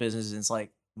 support small businesses. And it's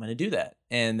like, I'm going to do that.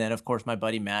 And then of course my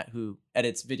buddy Matt, who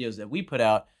edits videos that we put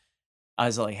out, I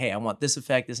was like, hey, I want this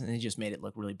effect, this, and he just made it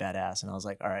look really badass. And I was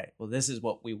like, all right, well, this is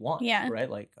what we want. Yeah. Right.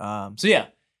 Like, so yeah,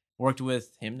 worked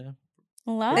with him to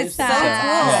Love That's so that.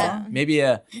 cool. yeah, maybe I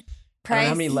don't know how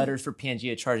Price. many letters for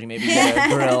Pangaea Charging, maybe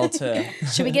get a grill to.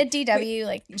 Should we get DW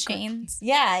like chains?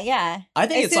 Yeah. I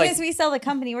think As it's soon like, as we sell the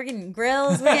company, we're getting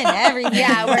grills, we're getting everything.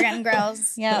 Yeah, we're getting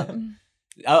grills. Yep.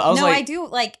 I was No, like, I do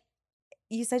like.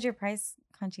 You said your price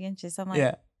conscientious. I'm like,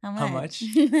 yeah, how how much?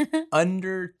 much?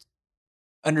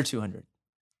 under 200.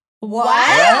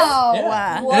 Wow.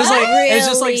 Yeah. What? And it's like it's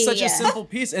just like Really? such a simple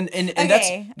piece, and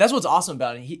Okay. that's what's awesome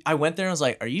about it. I went there and I was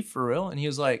like, "Are you for real?" And he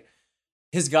was like,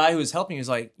 his guy who was helping me was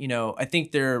like, I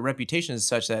think their reputation is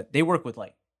such that they work with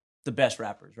like the best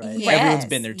rappers, right? Yes, Everyone's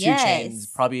been there. 2 Chainz, yes.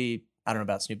 probably, I don't know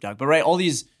about Snoop Dogg, but right, all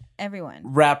these Everyone.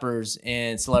 rappers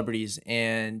and celebrities,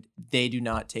 and they do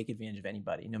not take advantage of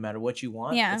anybody, no matter what you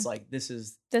want. Yeah. It's like this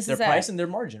is This their is price it. and their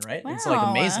margin, right? It's like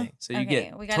Wow. amazing. So you Okay,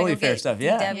 get we gotta totally go fair get stuff.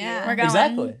 Yeah, DW. Yeah, we're going.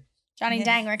 exactly. Johnny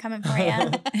Dang, we're coming for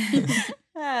you.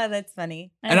 That's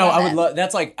funny. I know. love I would it. love.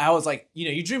 That's like I was like,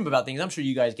 you dream about things. I'm sure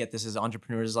you guys get this as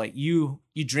entrepreneurs. Like you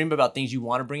dream about things you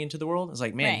want to bring into the world. It's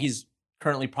like, man, Right. he's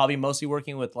currently probably mostly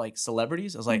working with like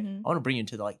celebrities. I was like, Mhm. I want to bring you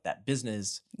into like that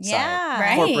business Yeah. side,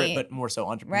 Right. corporate, but more so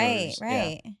entrepreneurs.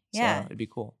 Right. Yeah. Yeah. So it'd be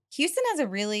cool. Houston has a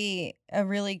really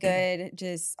good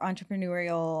just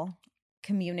entrepreneurial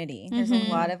community. There's Mhm.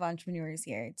 a lot of entrepreneurs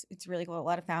here. It's really cool. A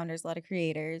lot of founders, a lot of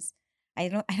creators. I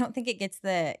don't think it gets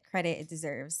the credit it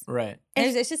deserves. Right.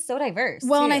 It's just so diverse.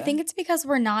 Well, and I too. think it's because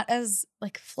we're not as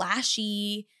like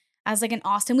flashy as like in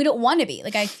Austin. We don't want to be.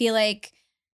 Like I feel like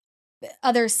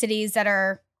other cities that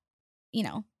are,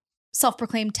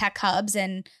 self-proclaimed tech hubs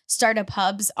and startup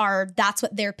hubs that's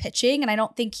what they're pitching. And I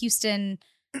don't think Houston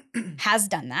has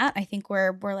done that. I think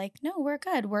we're like, no, we're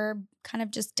good. We're kind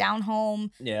of just down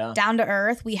home, Yeah. down to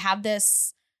earth. We have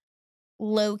this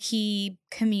low-key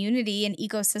community and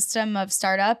ecosystem of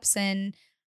startups and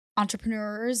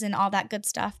entrepreneurs and all that good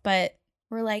stuff. But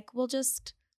we're like, we'll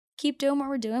just keep doing what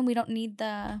we're doing. We don't need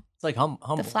the It's like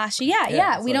humble. flashy.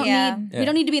 Yeah. it's We like- don't Yeah. need Yeah. we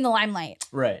don't need to be in the limelight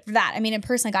Right. for that. I mean, in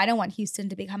person, like I don't want Houston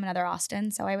to become another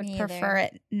Austin. So I would Me prefer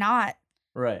either. it not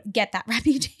Right. get that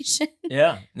reputation.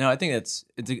 Yeah. No, I think it's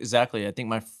exactly. I think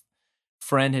my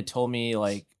friend had told me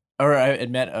like, or I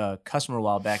had met a customer a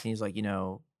while back, and he's like,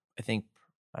 I think,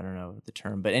 I don't know the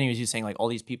term, but anyways, he's saying like all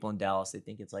these people in Dallas, they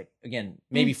think it's like, again,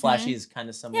 maybe flashy is kind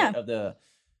of somewhat Yeah. of the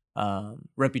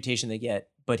reputation they get,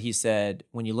 but he said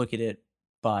when you look at it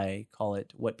by call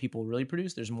it what people really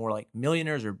produce, there's more like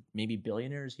millionaires or maybe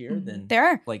billionaires here than There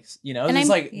are. like And it's I'm-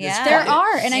 like Yeah. it's There fucking-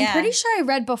 are. And I'm Yeah. pretty sure I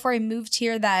read before I moved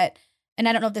here that, and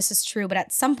I don't know if this is true, but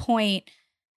at some point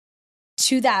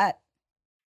to that,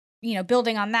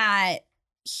 building on that,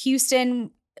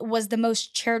 Houston was the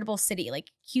most charitable city. Like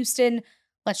Houston,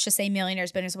 let's just say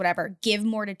millionaires, billionaires, whatever, give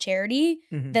more to charity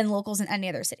Mhm. than locals in any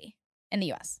other city in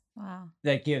the US. Wow.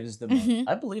 that gives the most. Mhm.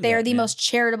 I believe They that, are the man. most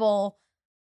charitable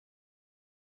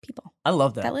people I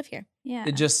love that. that live here. Yeah.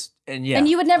 It just and yeah, And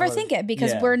you would never I love think it. it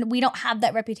because Yeah. we don't have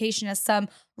that reputation as some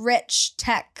rich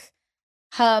tech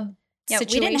hub Yeah,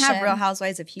 situation. we didn't have Real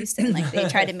Housewives of Houston like they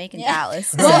tried to make in Yeah.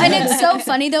 Dallas. Well, and it's so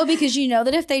funny though because you know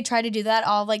that if they try to do that,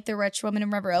 all like the rich women in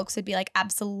River Oaks would be like,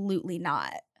 absolutely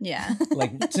not. yeah.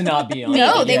 like to not be on.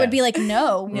 No, it, they yeah. would be like,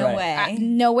 no, No Right. way.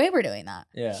 no way we're doing that.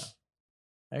 Yeah,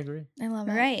 I agree. I love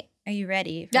it. Right. Are you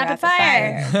ready for Rapid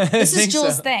fire. This is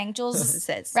Jules' so. thing. Jules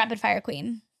is rapid fire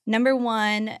queen. Number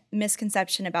one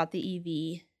misconception about the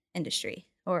EV industry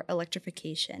or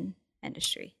electrification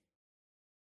industry.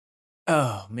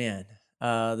 Oh, man.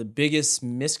 The biggest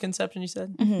misconception you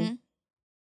said? Mm-hmm.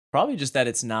 Probably just that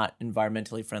it's not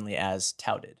environmentally friendly as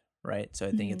touted, right? So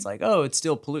I think it's like, oh, it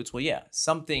still pollutes. Well, yeah,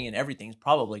 something and everything is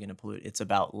probably going to pollute. It's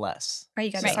about less. Right,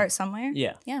 you got to start somewhere.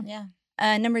 Yeah.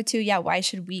 Number two, why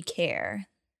should we care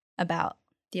about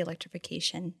the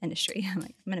electrification industry? I'm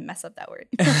going to mess up that word.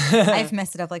 I've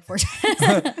messed it up like 4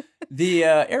 times. The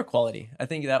air quality. I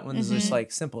think that one's just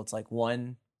like simple. It's like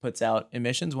one puts out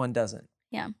emissions, one doesn't.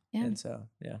 Yeah. And so,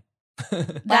 yeah.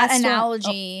 That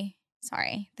analogy,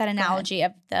 that analogy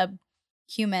of the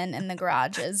human in the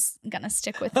garage is going to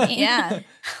stick with me. Yeah.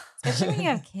 Especially when you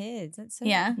have kids. That's so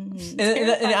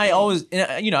And I always,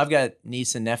 I've got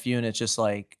niece and nephew, and it's just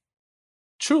like,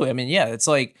 truly, I mean, yeah, it's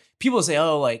like people say,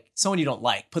 oh, like someone you don't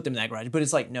like, put them in that garage. But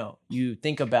it's like, no, you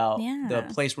think about the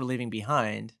place we're leaving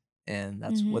behind, and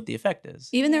that's what the effect is.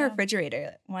 Even the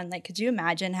refrigerator one, like, could you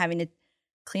imagine having to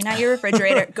clean out your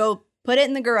refrigerator, go put it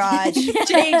in the garage,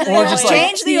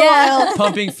 change the oil,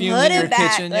 pumping fumes in your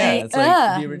kitchen. Yeah, it's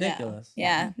like it'd be ridiculous.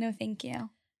 Yeah. No, thank you.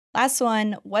 Last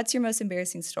one. What's your most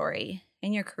embarrassing story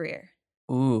in your career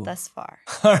thus far?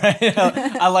 All right.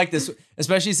 I like this,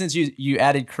 especially since you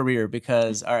added career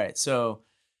because, all right, so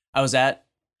I was at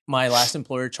my last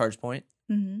employer, ChargePoint.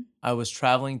 Mm-hmm. I was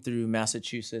traveling through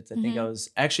Massachusetts. I think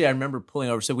I remember pulling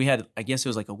over. So we had, I guess it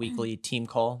was like a weekly team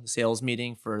call, sales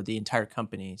meeting for the entire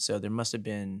company. So there must have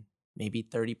been maybe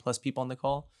 30 plus people on the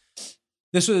call.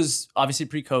 This was obviously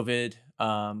pre-COVID,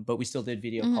 but we still did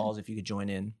video calls if you could join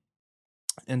in.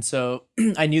 And so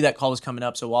I knew that call was coming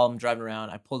up. So while I'm driving around,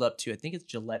 I pulled up to, I think it's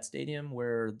Gillette Stadium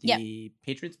where the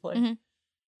Patriots play. So I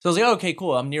was like, oh, okay,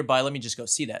 cool. I'm nearby. Let me just go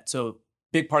see that. So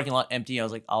big parking lot, empty. I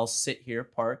was like, I'll sit here,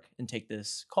 park, and take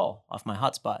this call off my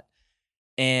hotspot.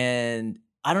 And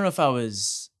I don't know if I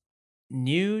was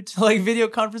new to like video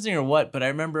conferencing or what, but I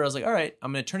remember I was like, all right,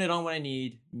 I'm going to turn it on when I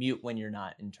need, mute when you're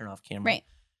not, and turn off camera. Right.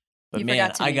 But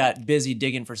man, I got busy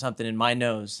digging for something in my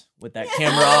nose with that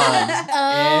camera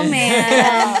on.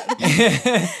 Man.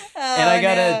 And I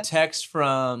got a text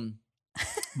from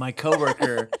my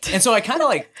coworker. And so I kind of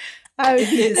like,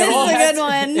 this is a good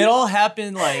one. It all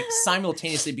happened like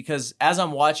simultaneously because as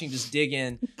I'm watching, just dig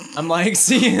in, I'm like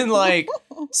seeing like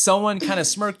someone kind of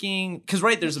smirking. Because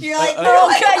there's You're like, oh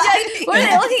God, what are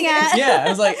they looking at? Yeah, I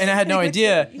was like, and I had no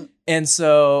idea. And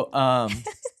so, wow.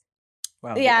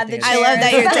 Yeah, I love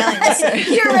that you're telling us.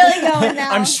 You're really going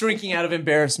now. I'm shrinking out of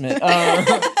embarrassment.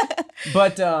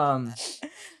 But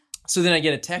so then I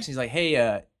get a text. And he's like,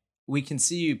 "Hey, we can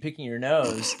see you picking your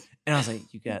nose." And I was like,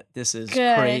 this is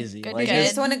crazy. Like, I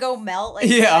just want to go melt. Like,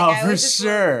 for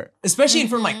sure. Especially in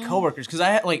front of my coworkers, because I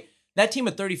had like that team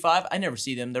of 35. I never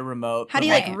see them. They're remote. How do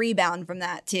you like rebound from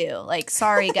that too? Like,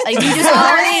 sorry, guys. Like, do you just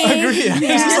own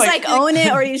it? Own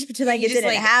it, or do you just pretend like it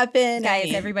didn't happen?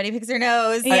 Guys, everybody picks their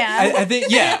nose. I think,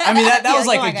 I mean, that was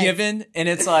like a given. And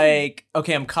it's like,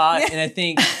 okay, I'm caught. And I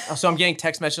think, so I'm getting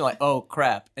text message like, oh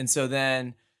crap. And so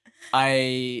then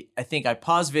I think I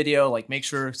pause video, like make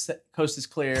sure coast is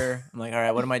clear. I'm like, all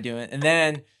right, what am I doing? And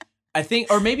then I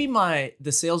think, or maybe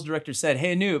the sales director said,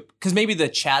 hey, Anup, because maybe the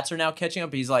chats are now catching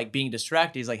up. He's like being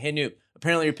distracted. He's like, hey, Anup,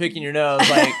 apparently you're picking your nose.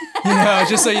 Like,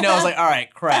 just so you know, I was like, all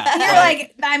right, crap. You're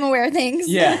like, I'm aware of things.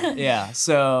 Yeah.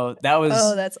 So that was,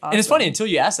 that's awesome. And it's funny, until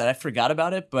you asked that, I forgot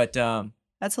about it, but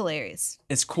that's hilarious.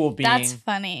 It's cool being. That's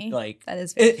funny. Like, that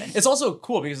is very funny. It's also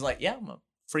cool because like, I'm a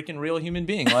freaking real human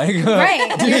being. Like,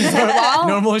 right.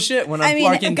 Normal shit when I'm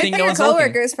parking, good for your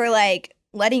coworkers for like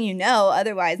letting you know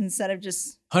otherwise instead of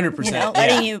just 100%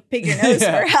 letting you pick your nose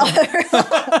for however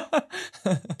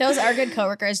long. Those are good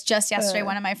coworkers. Just yesterday,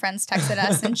 one of my friends texted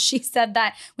us and she said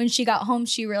that when she got home,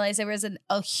 she realized there was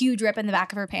a huge rip in the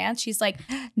back of her pants. She's like,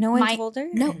 no one told her?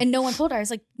 No, and no one told her. I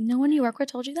was like, no one you work with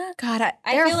told you that? God,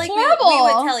 I feel like horrible. We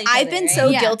would tell each other, I've been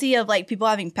so guilty of like people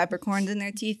having peppercorns in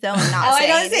their teeth though and not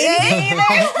saying I don't say anything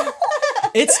either.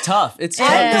 It's tough. It's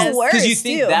tough because you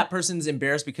think that person's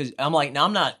embarrassed because I'm like, no,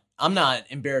 I'm not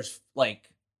embarrassed. Like,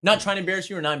 not trying to embarrass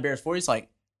you or not embarrassed for you. It's like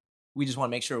we just want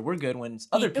to make sure we're good when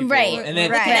other people are. And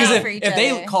then because if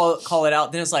they call it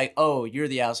out, then it's like, oh, you're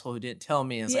the asshole who didn't tell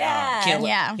me. And it's like,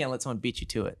 oh, can't let someone beat you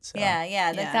to it. So.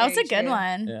 Yeah. That was a good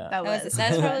one. Yeah.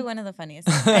 That's probably one of the funniest.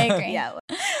 I agree.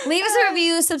 Leave us a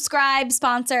review, subscribe,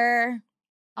 sponsor.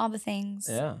 All the things.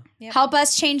 Yeah. Yep. Help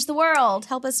us change the world.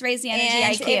 Help us raise the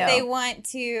energy IQ. If they want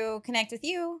to connect with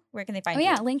you, where can they find you?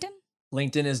 Oh, yeah. LinkedIn?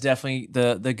 LinkedIn is definitely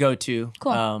the go-to.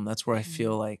 Cool. That's where I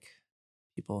feel like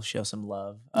people show some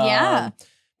love. Yeah.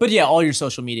 But yeah, all your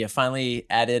social media. Finally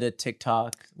added a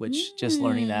TikTok, which just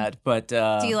learning that. But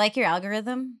do you like your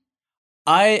algorithm?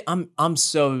 I'm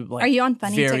so like. Are you on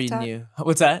funny very TikTok? New?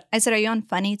 What's that? I said, are you on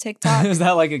funny TikTok? Is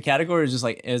that like a category, or just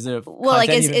like is it? Well, like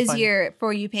is funny? your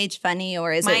For You page funny,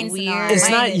 or is Mine's it weird? not. It's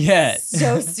not yet.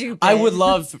 So stupid. I would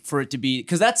love for it to be,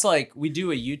 because that's like we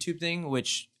do a YouTube thing,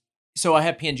 which. So I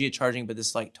have Pangaea Charging, but this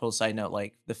is like total side note,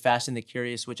 like the Fast and the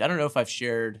Curious, which I don't know if I've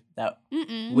shared that. With,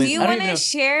 do you want to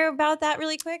share about that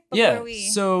really quick? Before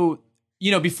So,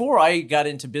 before I got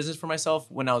into business for myself,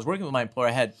 when I was working with my employer,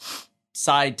 I had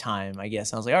side time, I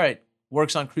guess. I was like, all right,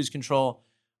 works on cruise control.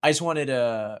 I just wanted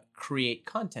to create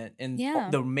content. And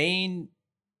the main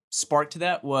spark to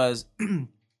that was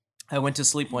I went to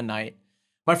sleep one night.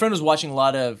 My friend was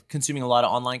consuming a lot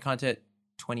of online content.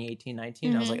 2018,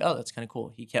 19. I was like, oh, that's kind of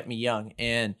cool. He kept me young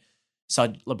and saw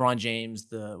LeBron James,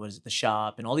 the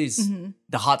Shop, and all these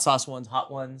the hot sauce ones,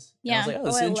 hot ones. And I was like, oh,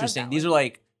 this is interesting. These are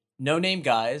like no-name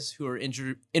guys who are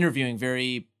interviewing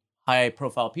very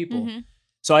high-profile people.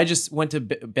 So I just went to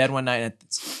bed one night and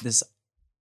this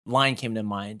line came to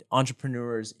mind: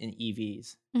 entrepreneurs in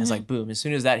EVs. And it's like, boom. As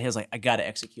soon as that hit, I was like, I got to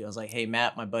execute. I was like, hey,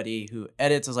 Matt, my buddy who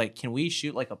edits, I was like, can we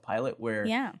shoot like a pilot where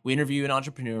we interview an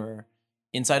entrepreneur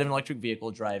inside of an electric vehicle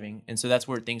driving? And so that's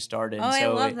where things started. Oh, so I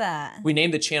love that. We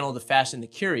named the channel The Fast and the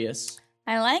Curious.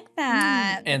 I like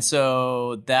that. And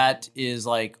so that is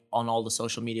like on all the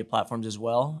social media platforms as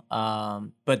well.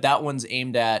 But that one's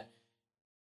aimed at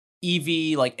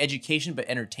EV, like education, but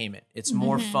entertainment. It's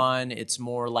more fun. It's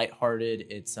more lighthearted.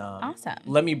 It's awesome.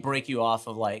 Let me break you off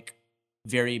of like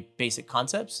very basic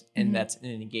concepts. And that's in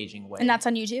an engaging way. And that's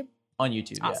on YouTube? On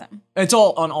YouTube, awesome. Yeah. It's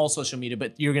all on all social media,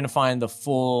 but you're gonna find the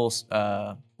full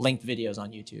length videos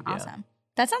on YouTube. Awesome. Yeah.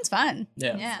 That sounds fun.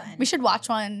 Yeah. We should watch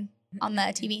one on the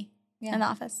TV in the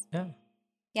office. Yeah.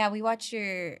 Yeah, we watched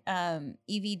your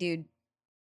EV dude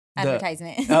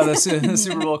advertisement. The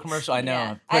Super Bowl commercial. I know.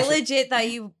 Yeah. I legit thought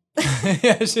you.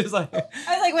 Yeah, she was like. I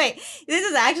was like, wait, this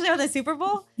is actually on the Super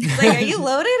Bowl? Like, are you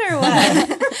loaded or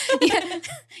what?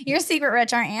 You're secret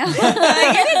rich, aren't you?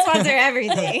 Like, you can sponsor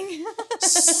everything.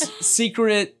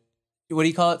 Secret, what do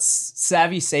you call it?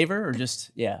 Savvy saver, or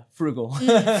just frugal.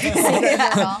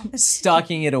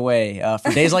 Stocking it away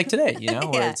for days like today,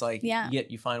 where it's like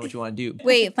you find what you want to do.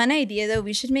 Wait, fun idea though.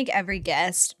 We should make every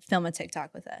guest film a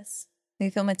TikTok with us. Will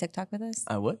you film a TikTok with us?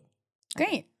 I would.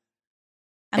 Great.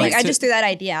 I just threw that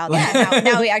idea out there.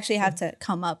 Now we actually have to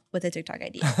come up with a TikTok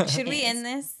idea. Should we end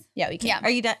this? Yeah, we can. Yeah. Are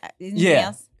you done? Anything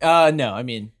else? No, I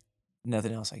mean,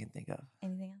 nothing else I can think of.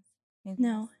 Anything else?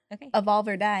 No. Okay. Evolve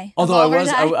or die. Although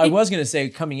I was gonna say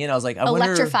coming in, I was like, I wonder.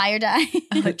 Electrify or die.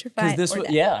 Electrify this or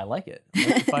die. Yeah, I like it.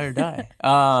 Electrify or die.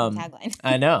 Tagline.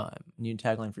 I know, new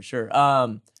tagline for sure. I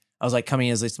was like coming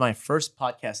in as it's my first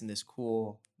podcast in this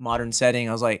cool modern setting.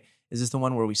 I was like, is this the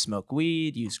one where we smoke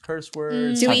weed, use curse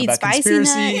words, do talk we eat about spicy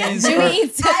conspiracies? nuts?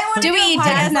 Do we eat death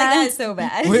like that nuts? so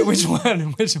bad? Which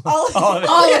one? Which one? All of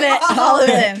it. All of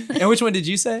them. And which one did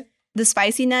you say? The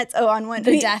spicy nuts. Oh, on one.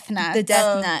 The death nut. The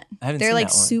death nut. I haven't They're seen like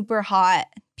that one. super hot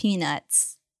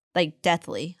peanuts, like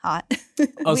deathly hot.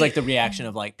 I was like the reaction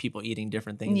of like people eating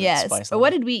different things. Yes. Spice But what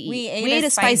did we eat? We ate a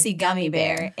spicy gummy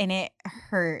bear. and it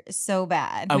hurt so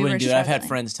bad. I wouldn't were do it. I've had struggling.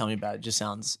 friends tell me about it. It just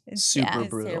sounds It's super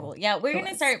brutal. terrible. Yeah, we're It gonna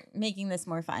was. start making this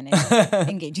more fun and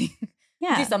engaging.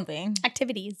 Yeah. Do something.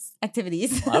 Activities.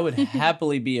 Activities. I would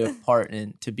happily be a part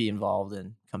and to be involved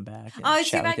and come back. And Oh, it's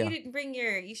too chat bad with you didn't bring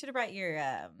you should have brought your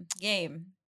game.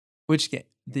 Which game?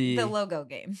 The logo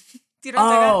game. Do you know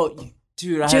what I'm talking Oh,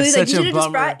 dude, I Julie's have like, such you a should have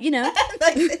just bummer.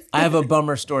 brought, I have a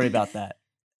bummer story about that.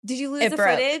 Did you lose It the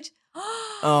broke. footage?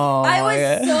 Oh, I my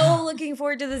was God. so looking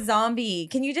forward to the zombie.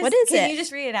 Can you just What is can it? you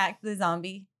just reenact the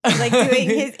zombie? Like doing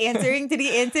his answering. Did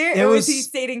he answer? It or was was- he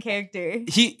stayed in character?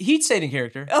 He stayed in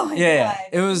character. Oh my yeah. God.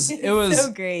 It was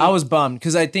So great. I was bummed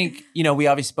because I think we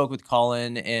obviously spoke with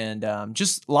Colin and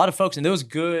just a lot of folks, and there was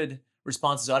good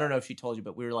responses. I don't know if she told you,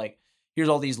 but we were like, here's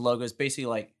all these logos, basically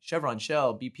like Chevron,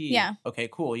 Shell, BP. Yeah. Okay,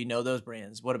 cool. You know those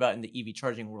brands. What about in the EV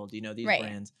charging world? Do you know these Right.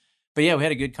 brands? But yeah, we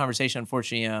had a good conversation.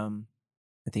 Unfortunately,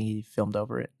 I think he filmed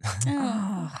over it.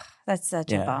 Oh, that's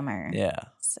such a Yeah. bummer. Yeah.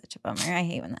 Such a bummer. I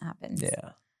hate when that happens.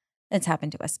 Yeah. It's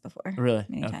happened to us before. Really?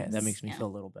 Many Okay. times. That makes me Yeah. feel a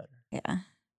little better. Yeah.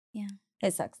 Yeah.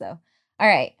 It sucks though. All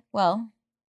right. Well,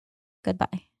 goodbye.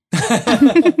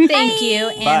 Thank you.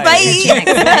 And Bye. we'll catch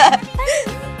you next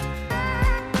time.